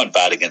weren't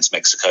bad against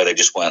Mexico. They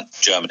just weren't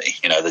Germany.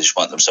 You know, they just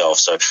weren't themselves.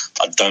 So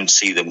I don't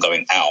see them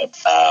going out.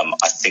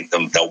 I think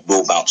they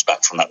will bounce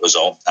back from that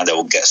result, and they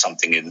will get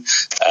something in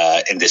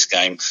this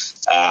game.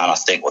 And I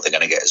think what they're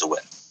going to get is a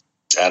win.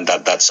 And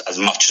that's as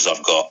much as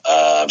I've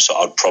got. So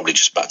I'd probably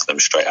just back them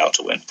straight out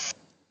to win.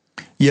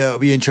 Yeah, it'll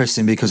be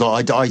interesting, because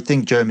I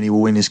think Germany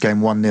will win this game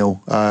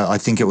 1-0. I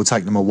think it will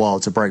take them a while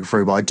to break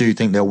through, but I do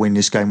think they'll win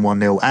this game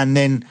 1-0. And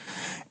then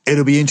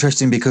it'll be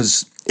interesting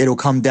because it'll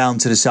come down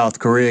to the South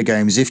Korea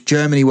games. If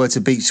Germany were to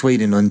beat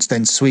Sweden and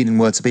then Sweden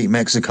were to beat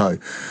Mexico,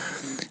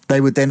 they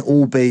would then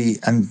all be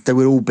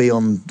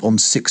on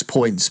 6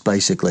 points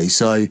basically.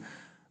 So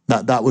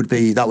that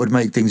would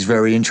make things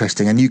very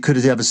interesting. And you could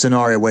have a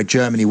scenario where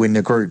Germany win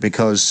the group,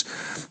 because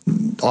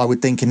I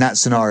would think in that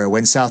scenario,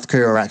 when South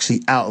Korea are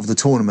actually out of the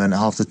tournament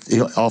after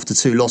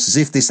 2 losses,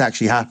 if this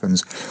actually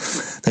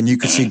happens, then you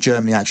could see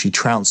Germany actually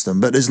trounce them.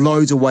 But there's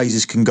loads of ways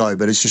this can go,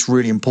 but it's just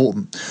really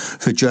important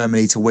for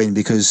Germany to win,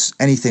 because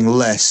anything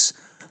less,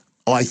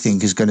 I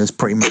think, is going to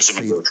pretty much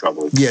see.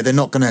 Yeah, they're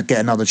not going to get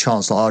another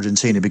chance like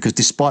Argentina, because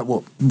despite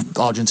what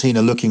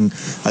Argentina looking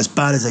as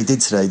bad as they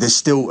did today, there's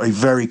still a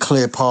very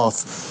clear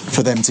path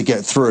for them to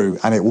get through,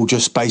 and it will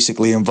just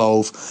basically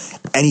involve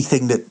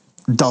anything that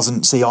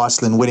doesn't see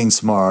Iceland winning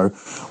tomorrow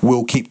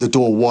will keep the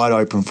door wide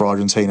open for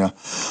Argentina.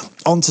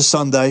 On to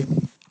Sunday.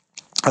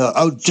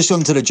 Just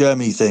onto the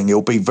Germany thing.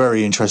 It'll be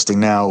very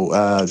interesting now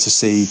to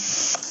see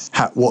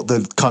what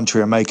the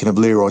country are making of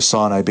Leroy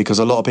Sané, because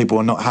a lot of people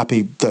are not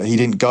happy that he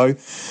didn't go.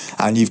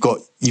 And you've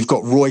got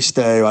Royce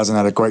there, who hasn't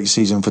had a great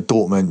season for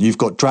Dortmund. You've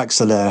got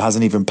Draxler,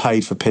 hasn't even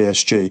paid for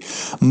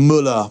PSG.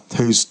 Muller,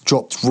 who's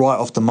dropped right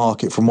off the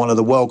market from one of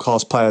the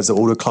world-class players that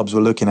all the clubs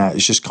were looking at.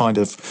 It's just kind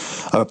of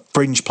a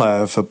fringe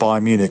player for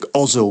Bayern Munich.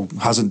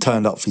 Ozil hasn't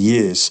turned up for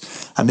years.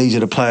 And these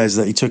are the players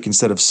that he took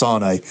instead of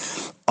Sané.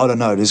 I don't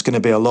know. There's going to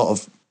be a lot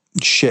of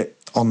shit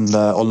on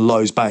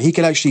Lowe's back. He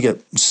could actually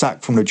get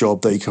sacked from the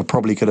job that he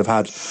probably could have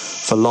had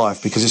for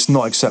life, because it's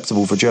not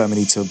acceptable for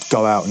Germany to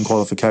go out in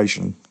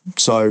qualification.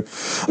 So,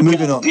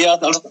 moving on. Yeah,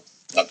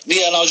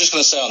 Yeah, and I was just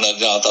going to say on that,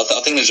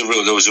 I think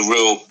there was a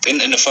real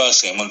in the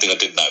first game. One thing I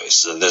did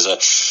notice is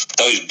that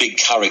those big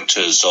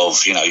characters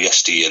of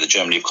yesteryear that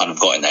Germany have kind of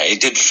got in there.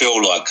 It did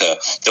feel like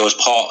there was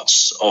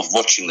parts of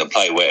watching the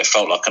play where it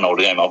felt like an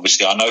older game.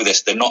 Obviously, I know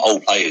they're not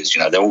old players.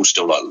 They're all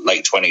still like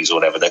late 20s or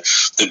whatever.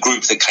 The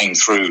group that came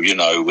through,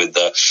 with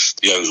the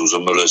Ozils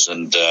and Mullers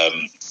and.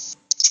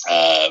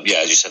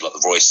 As you said, like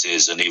the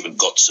Royces and even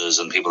Götzes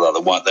and people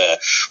that weren't there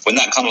when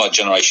that kind of like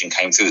generation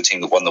came through, the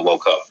team that won the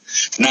World Cup.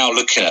 Now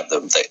looking at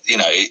them,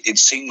 it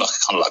seemed like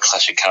kind of like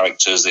classic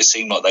characters. They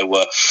seemed like they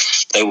were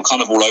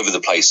kind of all over the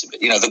place a bit.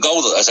 The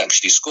goal that has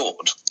actually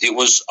scored, it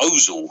was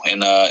Ozil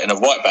in a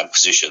right back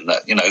position.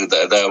 That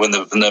when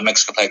the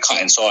Mexico player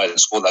cut inside and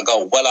scored that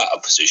goal, well out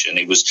of position.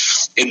 He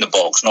was in the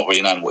box, not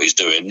really knowing what he's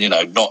doing.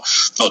 Not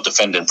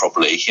defending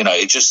properly.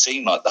 It just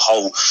seemed like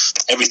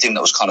everything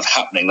that was kind of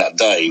happening that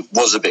day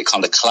was a bit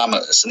kind of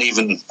calamitous, and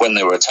even when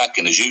they were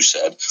attacking, as you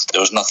said, there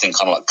was nothing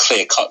kind of like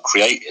clear cut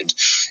created.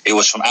 It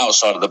was from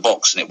outside of the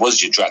box, and it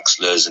was your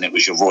Draxlers and it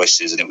was your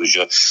Royces and it was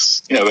your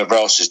whoever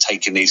else is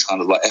taking these kind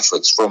of like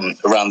efforts from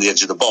around the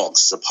edge of the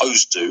box as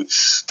opposed to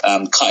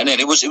cutting in.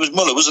 It was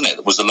Muller, wasn't it?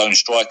 That was the lone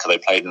striker they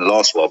played in the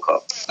last World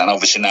Cup, and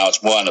obviously now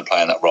it's Werner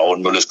playing that role,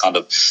 and Muller's kind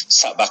of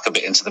sat back a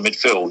bit into the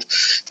midfield.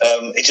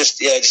 It just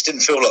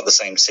didn't feel like the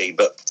same team,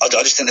 but I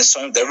just think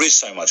there is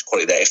so much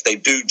quality there. If they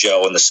do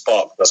gel and the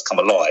spark does come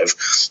alive,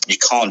 you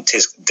can't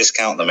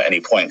discount them at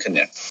any point, can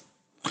you?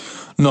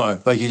 No,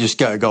 they can just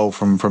get a goal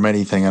from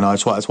anything, and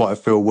that's what I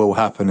feel will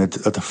happen. A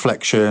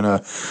deflection,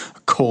 a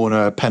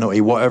corner, a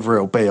penalty, whatever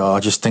it'll be. I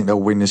just think they'll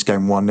win this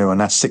game 1-0,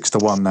 and that's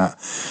 6-1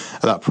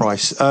 that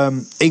price.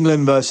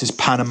 England versus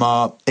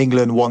Panama.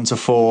 England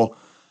 1-4.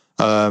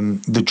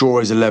 The draw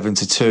is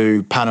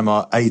 11-2.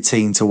 Panama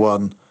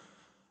 18-1.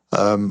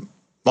 I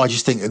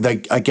just think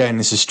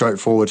this is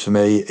straightforward for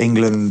me.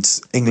 England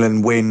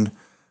win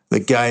the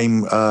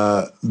game.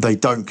 They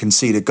don't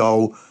concede a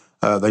goal.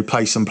 They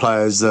play some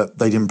players that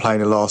they didn't play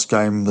in the last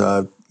game.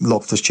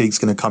 Loftus-Cheek's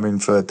going to come in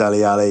for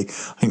Dele Alli.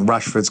 I think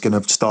Rashford's going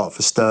to start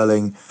for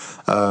Sterling.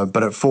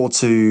 But at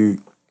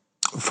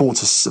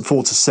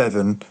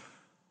 4-7,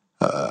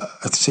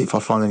 let's see if I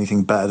find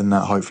anything better than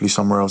that. Hopefully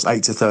somewhere else.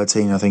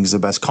 8-13, I think is the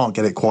best. Can't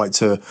get it quite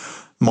to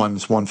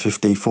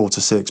 -150,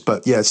 4-6,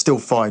 but yeah, it's still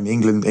fine.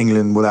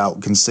 England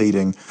without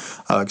conceding.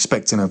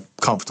 Expecting a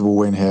comfortable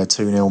win here,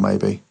 2-0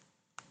 maybe.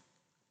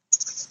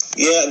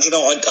 Yeah, I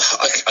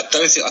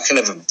don't think I can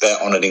ever bet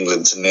on an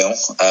England to nil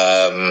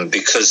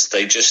because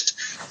they just,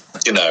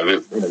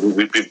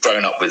 we've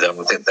grown up with them.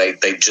 I think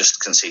they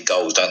just concede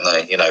goals, don't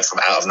they? From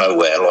out of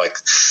nowhere. Like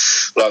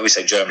we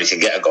say, Germany can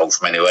get a goal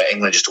from anywhere.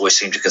 England just always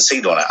seem to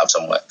concede one out of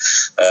somewhere.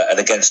 And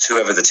against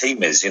whoever the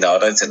team is, I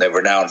don't think they're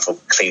renowned for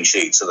clean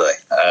sheets, are they?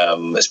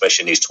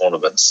 Especially in these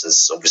tournaments.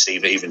 As obviously,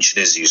 even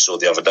Tunisia you saw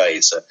the other day,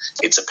 it's a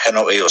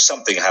penalty or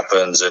something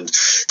happens, and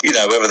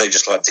whether they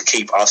just like to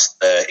keep us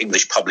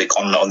English public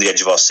on the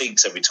edge of our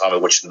seats every time we're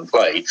watching them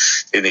play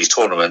in these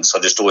tournaments. I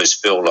just always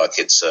feel like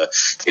it's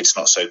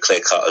not so clear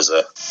cut as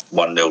a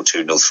 1-0,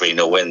 2-0,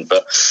 3-0 win.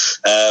 But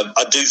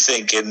I do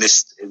think in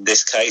this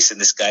case, in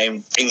this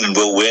game, England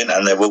will win,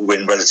 and they will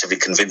win relatively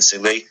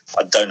convincingly.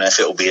 I don't know if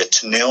it will be a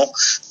 2-0,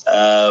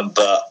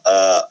 but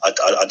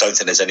I don't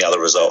think there's any other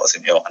result. I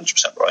think you're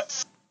 100% right.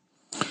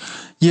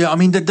 Yeah, I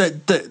mean,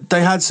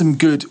 they had some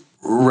good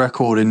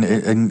record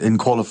in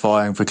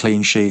qualifying for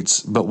clean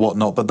sheets but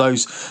whatnot, but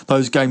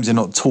those games are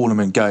not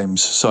tournament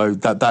games, so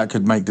that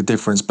could make the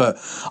difference. But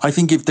I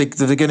think if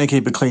they're going to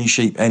keep a clean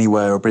sheet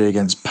anywhere or be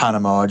against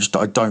Panama,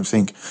 I don't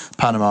think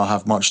Panama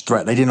have much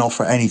threat. They didn't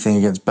offer anything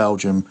against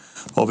Belgium.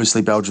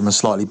 Obviously Belgium are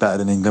slightly better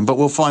than England, but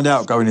we'll find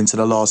out going into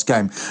the last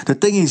game. The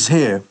thing is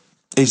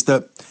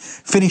that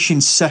finishing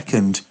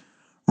second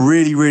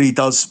really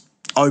does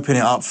open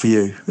it up for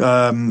you,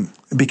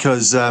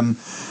 because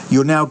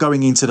you're now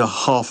going into the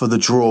half of the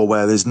draw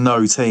where there's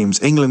no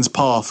teams. England's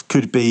path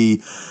could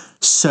be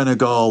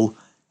Senegal,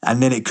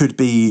 and then it could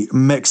be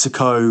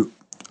Mexico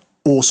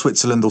or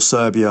Switzerland or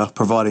Serbia,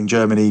 providing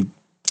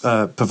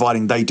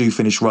they do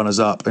finish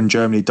runners-up and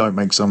Germany don't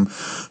make some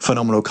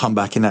phenomenal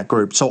comeback in that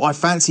group. So I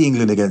fancy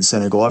England against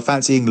Senegal. I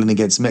fancy England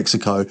against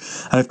Mexico.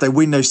 And if they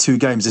win those two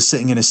games, they're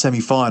sitting in a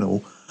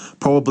semi-final,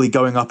 probably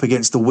going up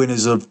against the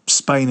winners of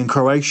Spain and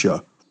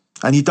Croatia.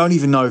 And you don't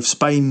even know if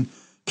Spain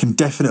can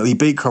definitely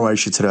beat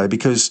Croatia today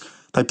because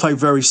they play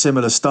very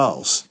similar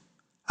styles.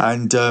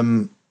 And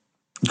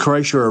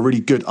Croatia are a really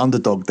good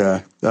underdog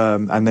there.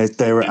 And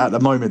they're at the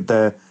moment,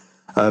 they're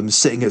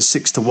sitting at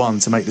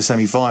 6-1 to make the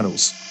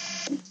semi-finals.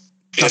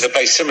 Yeah, they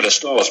play similar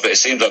styles, but it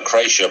seems like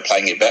Croatia are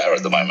playing it better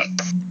at the moment.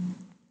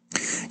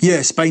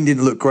 Yeah, Spain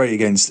didn't look great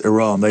against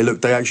Iran.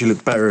 They actually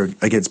looked better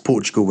against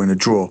Portugal in a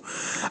draw.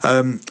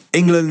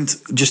 England,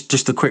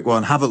 just a quick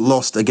one, haven't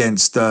lost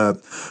against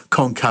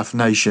CONCACAF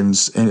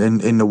nations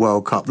in the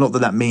World Cup. Not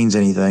that means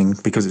anything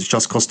because it's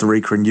just Costa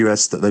Rica and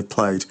US that they've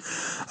played.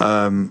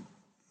 I mean,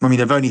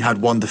 they've only had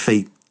one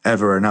defeat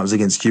ever, and that was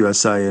against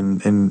USA in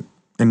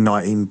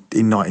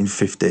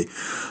 1950.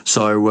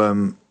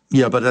 So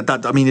Yeah,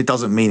 but I mean, it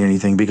doesn't mean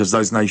anything because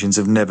those nations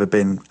have never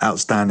been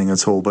outstanding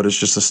at all. But it's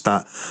just a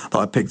stat that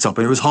I picked up,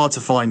 and it was hard to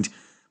find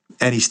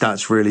any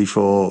stats really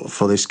for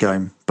this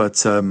game.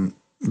 But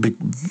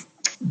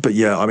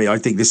yeah, I mean, I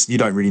think you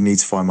don't really need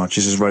to find much.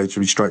 This is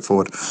relatively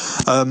straightforward.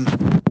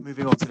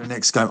 Moving on to the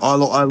next game, I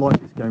like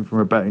this game from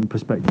a betting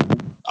perspective.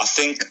 I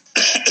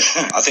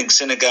think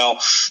Senegal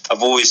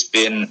have always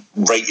been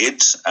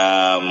rated,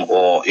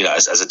 or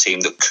as a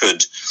team that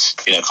could,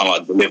 kind of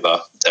like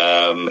deliver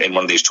in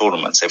one of these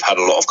tournaments. They've had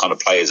a lot of kind of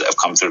players that have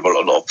come through,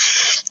 a lot of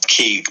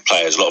key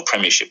players, a lot of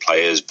Premiership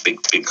players,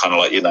 big kind of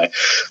like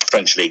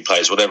French league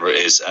players, whatever it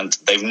is, and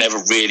they've never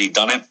really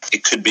done it.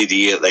 It could be the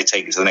year that they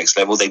take it to the next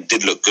level. They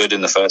did look good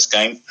in the first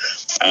game.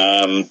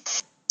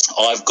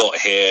 I've got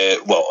here,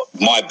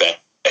 my bet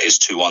is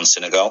 2-1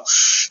 Senegal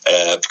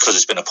because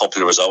it's been a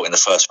popular result in the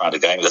first round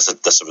of games.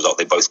 That's a result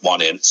they both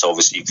won in. So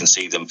obviously you can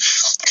see them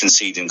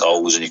conceding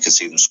goals and you can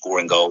see them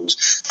scoring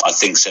goals. I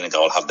think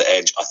Senegal will have the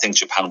edge. I think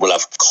Japan will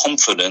have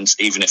confidence,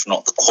 even if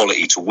not the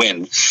quality to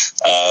win,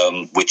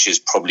 which is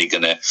probably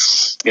going to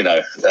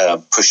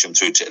push them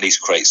through to at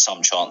least create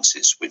some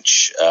chances,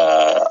 which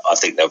I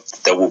think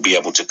they will be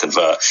able to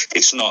convert.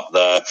 It's not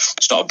a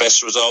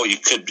best result. You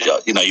could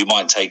you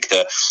might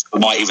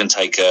even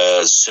take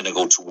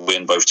Senegal to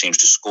win, both teams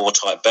to score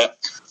type bet.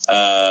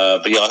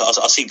 But yeah,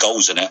 I see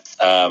goals in it.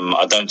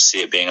 I don't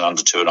see it being an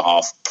under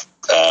 2.5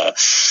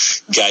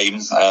 game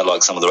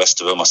like some of the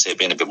rest of them. I see it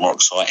being a bit more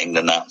exciting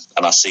than that.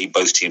 And I see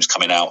both teams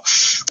coming out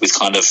with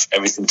kind of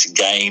everything to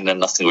gain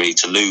and nothing really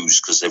to lose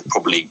because they've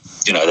probably,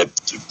 they're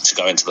to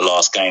go into the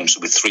last game.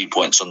 So with 3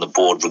 points on the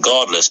board,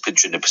 regardless,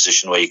 put you in a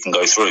position where you can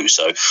go through.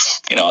 So,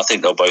 I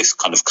think they'll both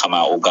kind of come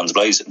out all guns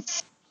blazing.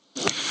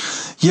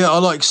 Yeah, I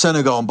like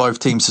Senegal on both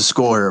teams to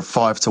score here at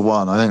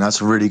 5-1. I think that's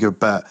a really good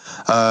bet.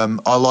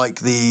 I like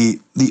the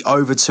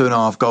over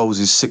 2.5 goals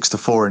is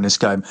 6-4 in this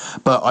game,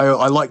 but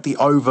I like the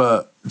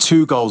over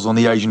 2 goals on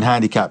the Asian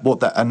handicap.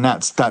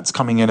 That's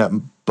coming in at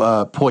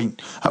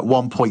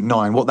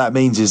 1.9. What that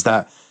means is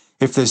that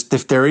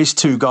if there is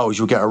 2 goals,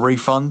 you'll get a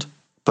refund.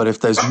 But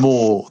if there's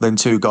more than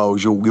 2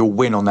 goals, you'll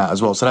win on that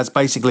as well. So that's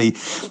basically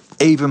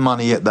even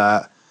money at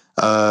that.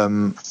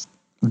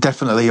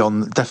 Definitely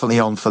on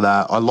for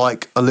that. I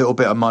like a little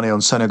bit of money on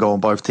Senegal on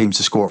both teams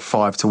to score at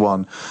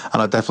 5-1, and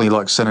I definitely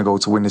like Senegal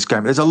to win this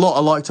game. There's a lot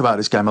I liked about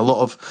this game, a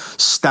lot of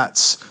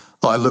stats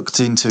that I looked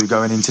into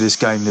going into this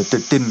game that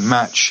didn't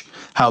match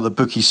how the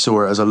bookies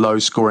saw it as a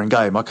low-scoring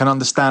game. I can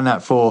understand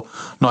that for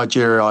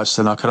Nigeria,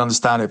 Iceland. I can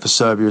understand it for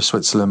Serbia,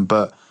 Switzerland,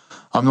 but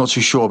I'm not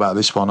too sure about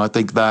this one. I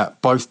think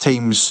that both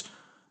teams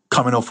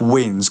coming off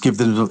wins give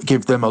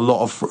them a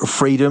lot of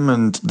freedom,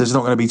 and there's not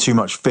going to be too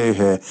much fear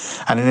here.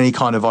 And in any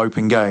kind of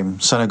open game,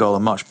 Senegal are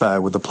much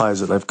better with the players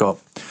that they've got.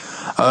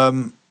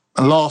 And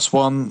last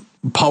one,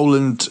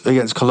 Poland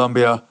against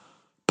Colombia.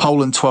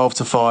 Poland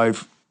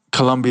 12-5,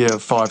 Colombia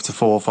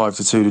 5-4,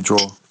 5-2 to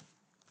draw.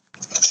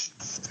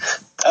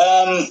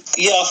 I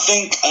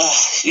think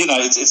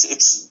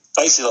it's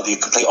basically like the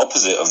complete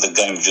opposite of the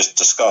game we just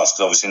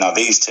discussed. Obviously now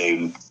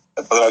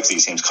both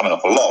these teams coming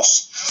off a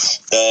loss,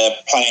 they're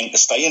playing to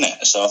stay in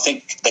it. So I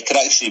think they could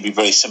actually be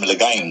very similar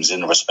games in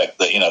the respect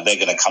that, they're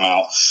going to come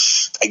out,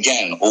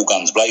 again, all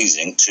guns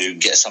blazing to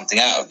get something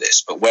out of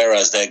this. But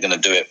whereas they're going to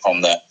do it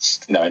from the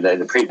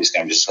previous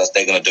game,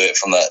 they're going to do it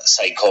from the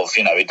sake of,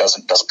 it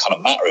doesn't kind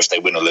of matter if they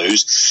win or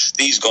lose.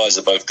 These guys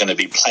are both going to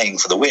be playing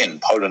for the win.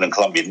 Poland and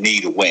Colombia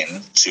need a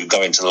win to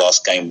go into the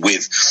last game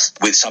with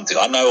something.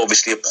 I know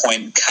obviously a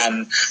point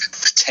can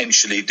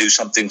potentially do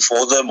something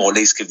for them or at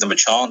least give them a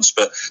chance,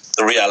 but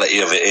the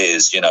reality of it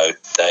is,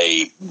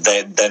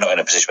 they're not in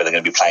a position where they're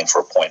going to be playing for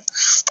a point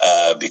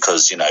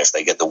because, if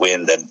they get the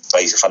win, then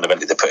basically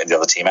fundamentally they're putting the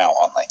other team out,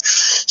 aren't they?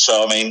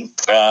 So, I mean,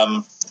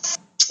 I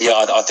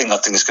think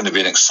it's going to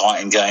be an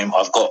exciting game.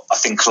 I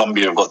think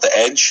Colombia have got the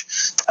edge.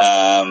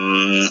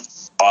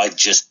 I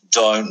just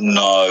don't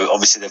know.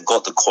 Obviously, they've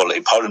got the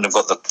quality. Poland have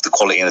got the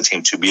quality in the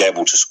team to be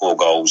able to score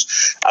goals,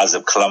 as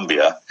of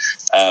Colombia.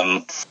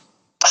 I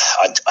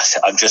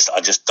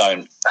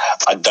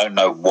don't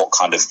know what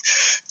kind of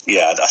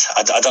I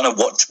don't know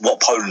what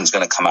Poland's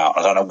going to come out.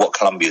 I don't know what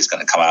Colombia is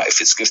going to come out.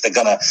 If it's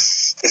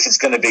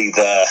going to be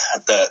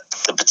the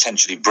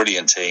potentially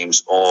brilliant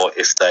teams, or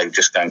if they're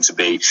just going to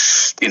be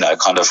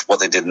kind of what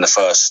they did in the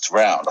first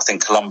round. I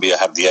think Colombia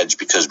have the edge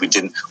because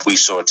we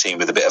saw a team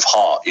with a bit of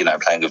heart,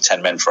 playing with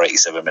 10 men for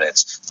 87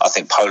 minutes. I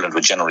think Poland were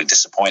generally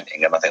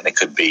disappointing, and I think they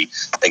could be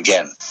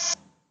again.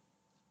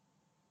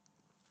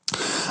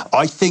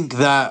 I think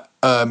that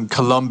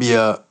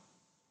Colombia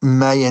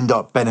may end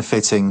up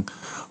benefiting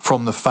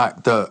from the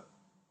fact that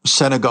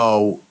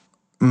Senegal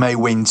may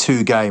win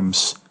 2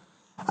 games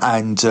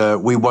and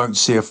we won't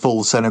see a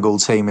full Senegal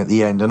team at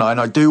the end. And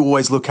I do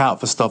always look out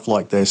for stuff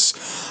like this,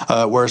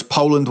 whereas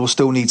Poland will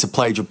still need to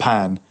play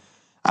Japan.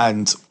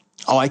 And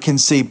I can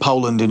see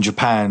Poland and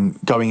Japan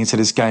going into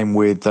this game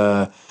with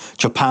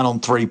Japan on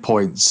 3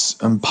 points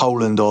and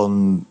Poland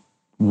on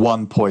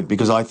 1 point,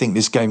 because I think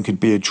this game could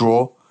be a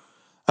draw.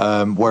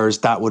 Whereas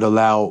that would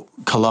allow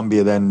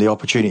Colombia then the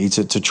opportunity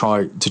to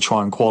try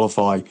and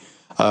qualify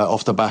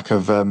off the back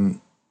of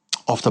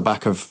off the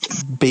back of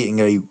beating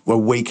a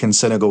weakened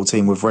Senegal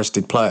team with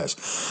rested players.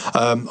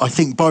 I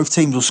think both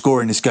teams will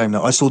score in this game.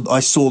 Now, I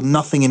saw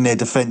nothing in their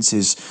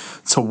defences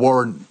to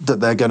warrant that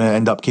they're going to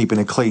end up keeping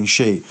a clean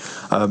sheet.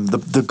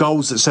 The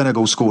goals that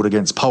Senegal scored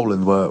against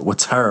Poland were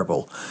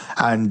terrible,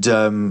 and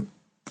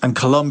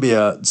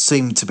Colombia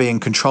seemed to be in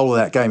control of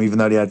that game, even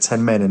though they had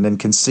 10 men, and then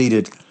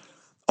conceded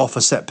off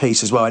a set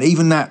piece as well. And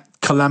even that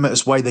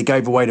calamitous way they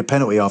gave away the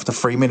penalty after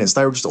 3 minutes,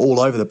 they were just all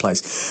over the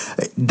place.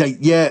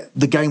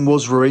 The game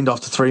was ruined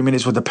after 3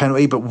 minutes with the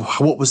penalty, but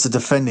what was the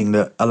defending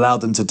that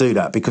allowed them to do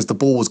that? Because the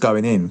ball was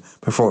going in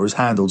before it was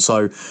handled,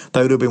 so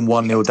they would have been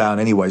 1-0 down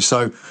anyway.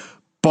 So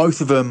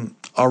both of them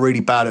are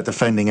really bad at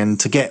defending, and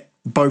to get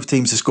both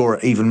teams to score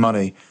at even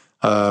money,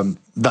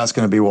 that's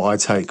going to be what I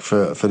take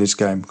for this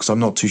game, because I'm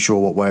not too sure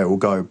what way it will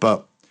go.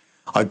 But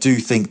I do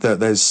think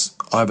that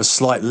I have a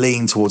slight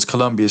lean towards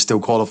Colombia still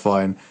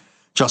qualifying,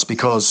 just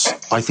because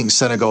I think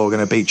Senegal are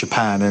going to beat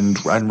Japan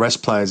and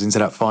rest players into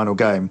that final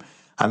game,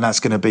 and that's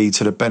going to be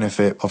to the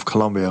benefit of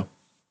Colombia.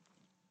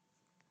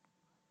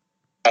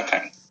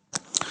 Okay.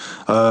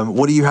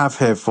 What do you have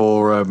here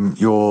for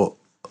your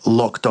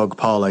lock dog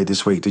parlay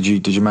this week? Did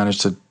you manage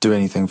to do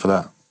anything for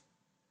that?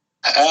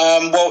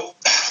 Well,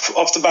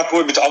 off the back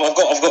of it,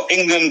 I've got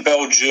England,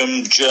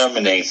 Belgium,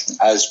 Germany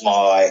as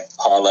my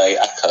parlay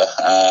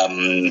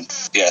acca.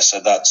 So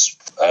that's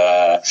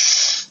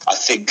I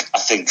think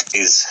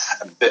is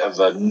a bit of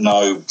a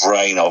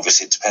no-brainer.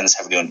 Obviously, it depends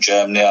heavily on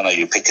Germany. I know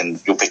you're picking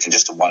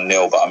just a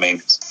 1-0, but I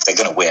mean they're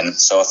going to win.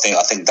 So I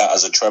think that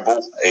as a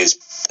treble is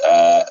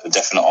a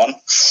definite on.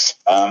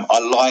 I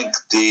like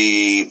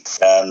the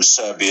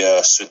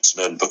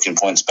Serbia-Switzerland booking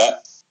points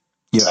bet.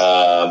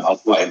 Yeah. I'm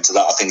quite into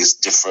that. I think it's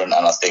different,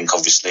 and I think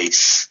obviously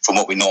from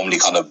what we normally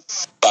kind of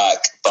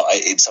back, but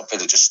it's something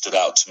that just stood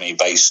out to me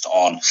based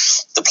on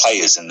the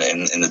players in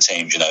the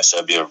teams. You know,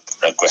 Serbia are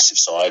an aggressive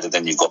side, and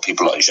then you've got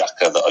people like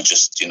Xhaka that are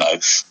just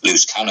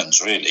loose cannons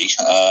really,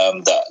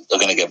 that are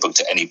going to get booked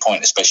at any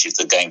point, especially if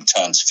the game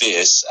turns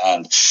fierce,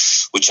 and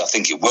which I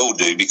think it will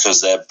do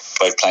because they're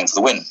both playing for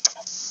the win.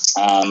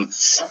 And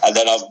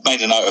then I've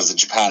made a note of the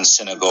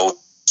Japan-Senegal,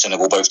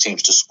 both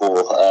teams to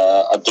score.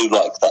 I do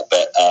like that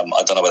bet.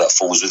 I don't know where that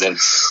falls within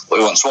what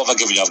we want. So what have I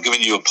given you? I've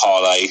given you a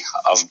parlay.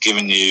 I've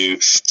given you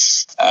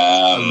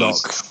a lock.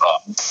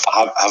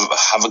 I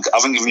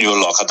haven't given you a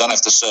lock. I don't know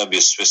if the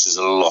Serbia-Swiss is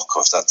a lock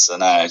or if that's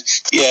an ad.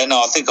 Yeah,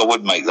 no, I think I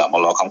would make that my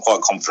lock. I'm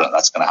quite confident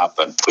that's going to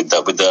happen with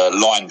the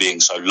line being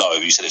so low.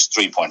 You said it's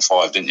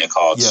 3.5, didn't you,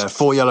 cards? Yeah,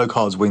 4 yellow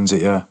cards wins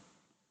it, yeah.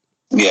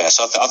 Yeah,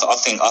 so I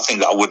think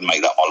that I would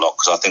make that my lock,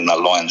 because I think that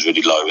line's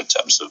really low in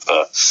terms of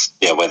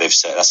where they've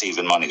set. That's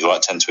even money,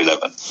 right? 10 to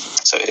 11,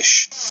 so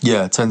ish.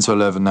 Yeah, 10 to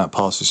 11. That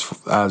passes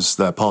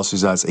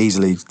as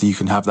easily. You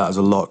can have that as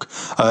a lock.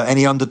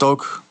 Any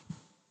underdog?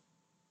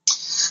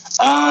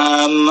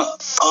 I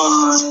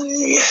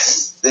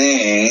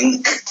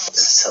think.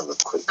 Let's have a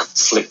quick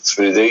flick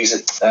through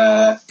these.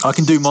 I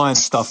can do my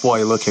stuff while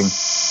you're looking.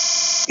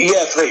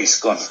 Yeah, please,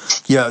 go on.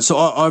 Yeah, so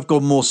I've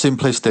gone more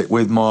simplistic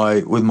with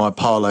my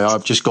parlay.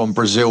 I've just gone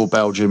Brazil,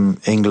 Belgium,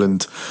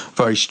 England.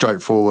 Very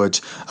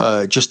straightforward.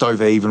 Just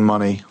over even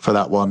money for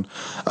that one.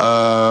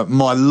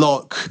 My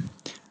lock,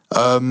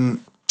 I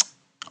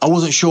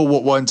wasn't sure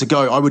what one to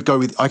go. I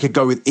could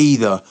go with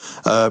either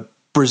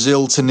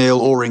Brazil to 0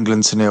 or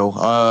England to 0.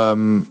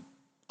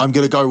 I'm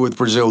going to go with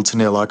Brazil to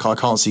 0. I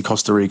can't see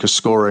Costa Rica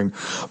scoring,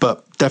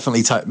 but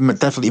definitely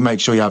make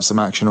sure you have some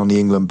action on the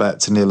England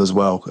bet to 0 as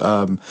well,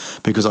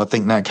 because I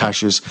think that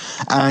cashes.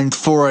 And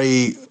for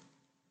a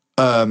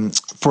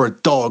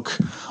dog,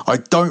 I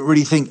don't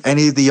really think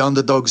any of the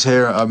underdogs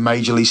here are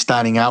majorly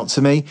standing out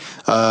to me.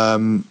 So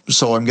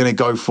I'm going to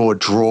go for a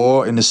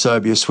draw in the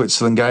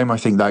Serbia-Switzerland game. I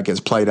think that gets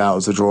played out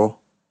as a draw.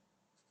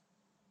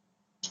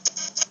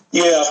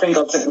 Yeah, I think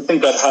I'd had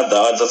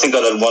that. I think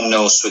I'd had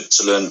 1-0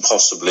 Switzerland,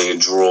 possibly a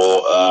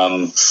draw.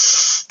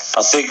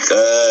 I think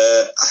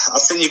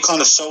you kind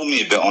of sold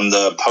me a bit on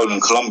the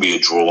Poland-Colombia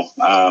draw.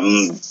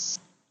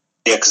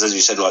 Yeah, because as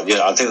you said, I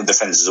think the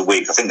defences are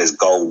weak. I think there's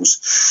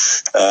goals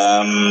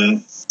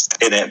in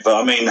it,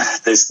 but I mean,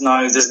 there's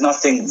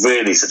nothing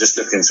really. So just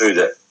looking through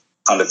that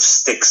kind of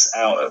sticks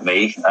out at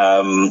me.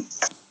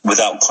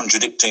 Without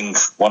contradicting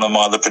one of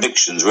my other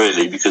predictions,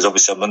 really, because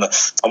obviously I'm on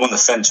the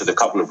fence with a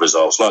couple of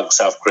results, like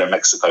South Korea,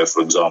 Mexico,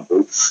 for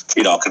example.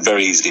 I could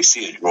very easily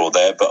see a draw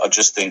there, but I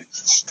think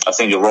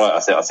you're right. I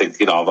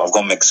think I've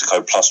got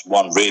Mexico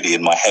 +1 really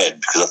in my head,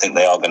 because I think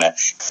they are going to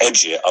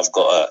edge it. I've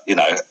got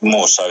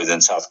more so than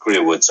South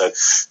Korea would. So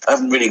I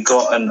haven't really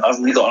got an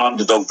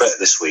underdog bet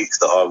this week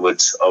that I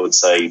would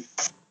say.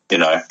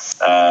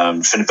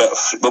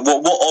 But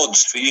what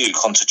odds for you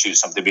constitute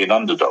something to be an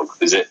underdog?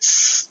 Is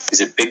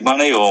it big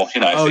money or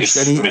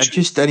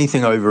just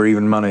anything over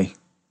even money?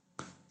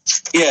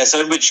 Yeah,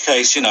 so in which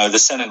case, the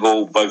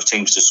Senegal both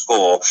teams to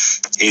score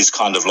is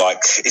kind of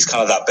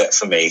that bet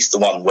for me. It's the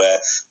one where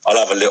I'm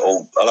going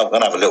to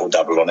have a little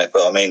dabble on it,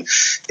 but I mean,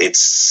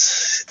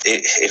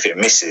 if it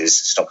misses,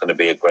 it's not going to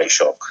be a great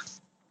shock.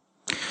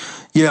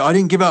 Yeah, I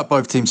didn't give out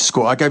both teams to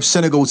score. I gave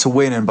Senegal to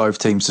win and both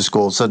teams to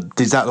score. So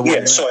is that the one?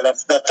 Yeah, sorry,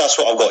 that's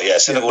what I've got. Yeah,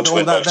 Senegal to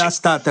win.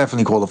 That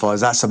definitely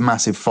qualifies. That's a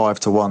massive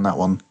 5-1. That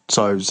one.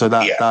 So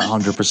that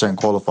 100%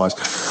 qualifies.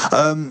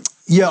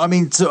 I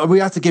mean, we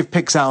have to give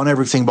picks out on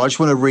everything, but I just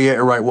want to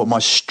reiterate what my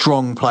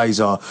strong plays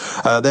are.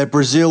 They're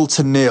Brazil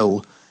to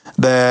 0.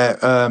 They're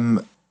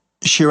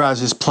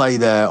Shiraz's play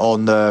there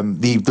on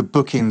the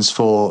bookings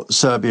for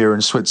Serbia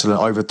and Switzerland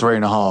over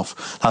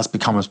 3.5. That's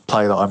become a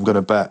play that I'm going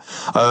to bet.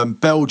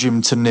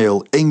 Belgium to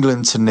 0,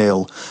 England to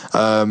 0,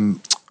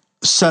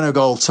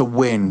 Senegal to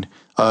win,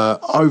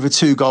 over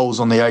 2 goals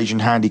on the Asian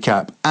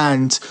handicap,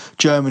 and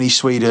Germany,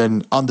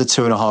 Sweden under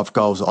 2.5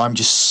 goals. I'm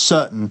just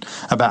certain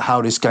about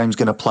how this game's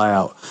going to play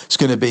out. It's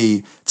going to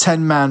be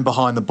 10 man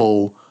behind the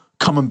ball.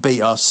 Come and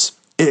beat us.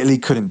 Italy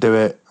couldn't do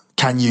it.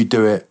 Can you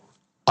do it?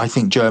 I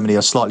think Germany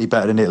are slightly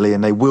better than Italy,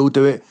 and they will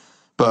do it,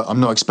 but I'm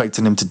not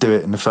expecting them to do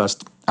it in the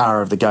first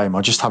hour of the game.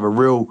 I just have a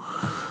real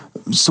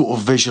sort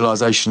of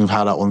visualization of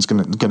how that one's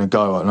going to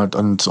go,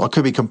 and I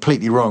could be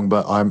completely wrong,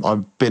 but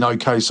I've been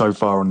okay so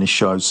far on this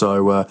show.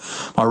 So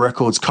my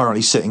record's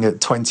currently sitting at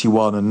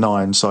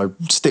 21-9. So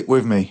stick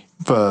with me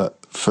for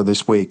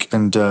this week,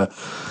 and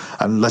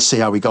let's see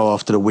how we go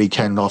after the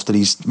weekend. After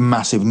these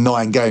massive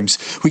 9 games,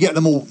 we get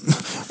them all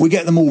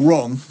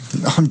wrong.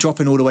 I'm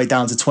dropping all the way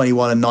down to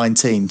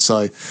 21-19.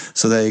 So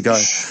there you go.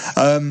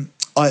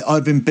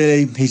 I've been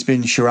Billy. He's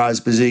been Shiraz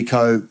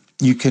Baziko.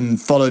 You can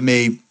follow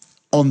me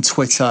on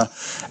Twitter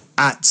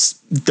at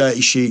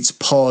Dirty Sheets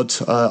Pod.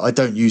 I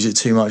don't use it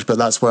too much, but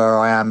that's where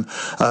I am.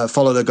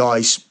 Follow the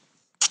guys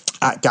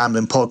at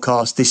Gambling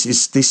Podcast.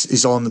 This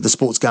is on the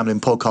Sports Gambling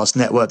Podcast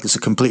Network. It's a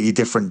completely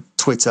different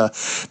Twitter.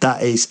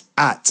 That is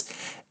at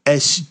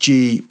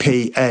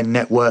SGPN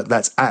Network.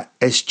 That's at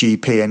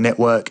SGPN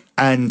Network.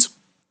 And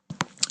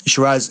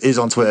Shiraz is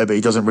on Twitter, but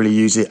he doesn't really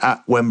use it,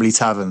 at Wembley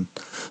Tavern.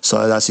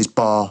 So that's his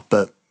bar,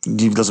 but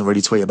he doesn't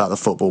really tweet about the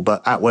football.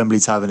 But at Wembley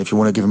Tavern, if you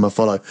want to give him a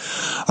follow.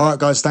 All right,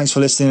 guys, thanks for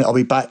listening. I'll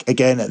be back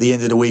again at the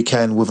end of the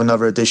weekend with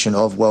another edition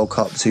of World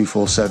Cup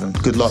 247.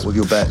 Good luck with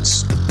your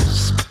bets.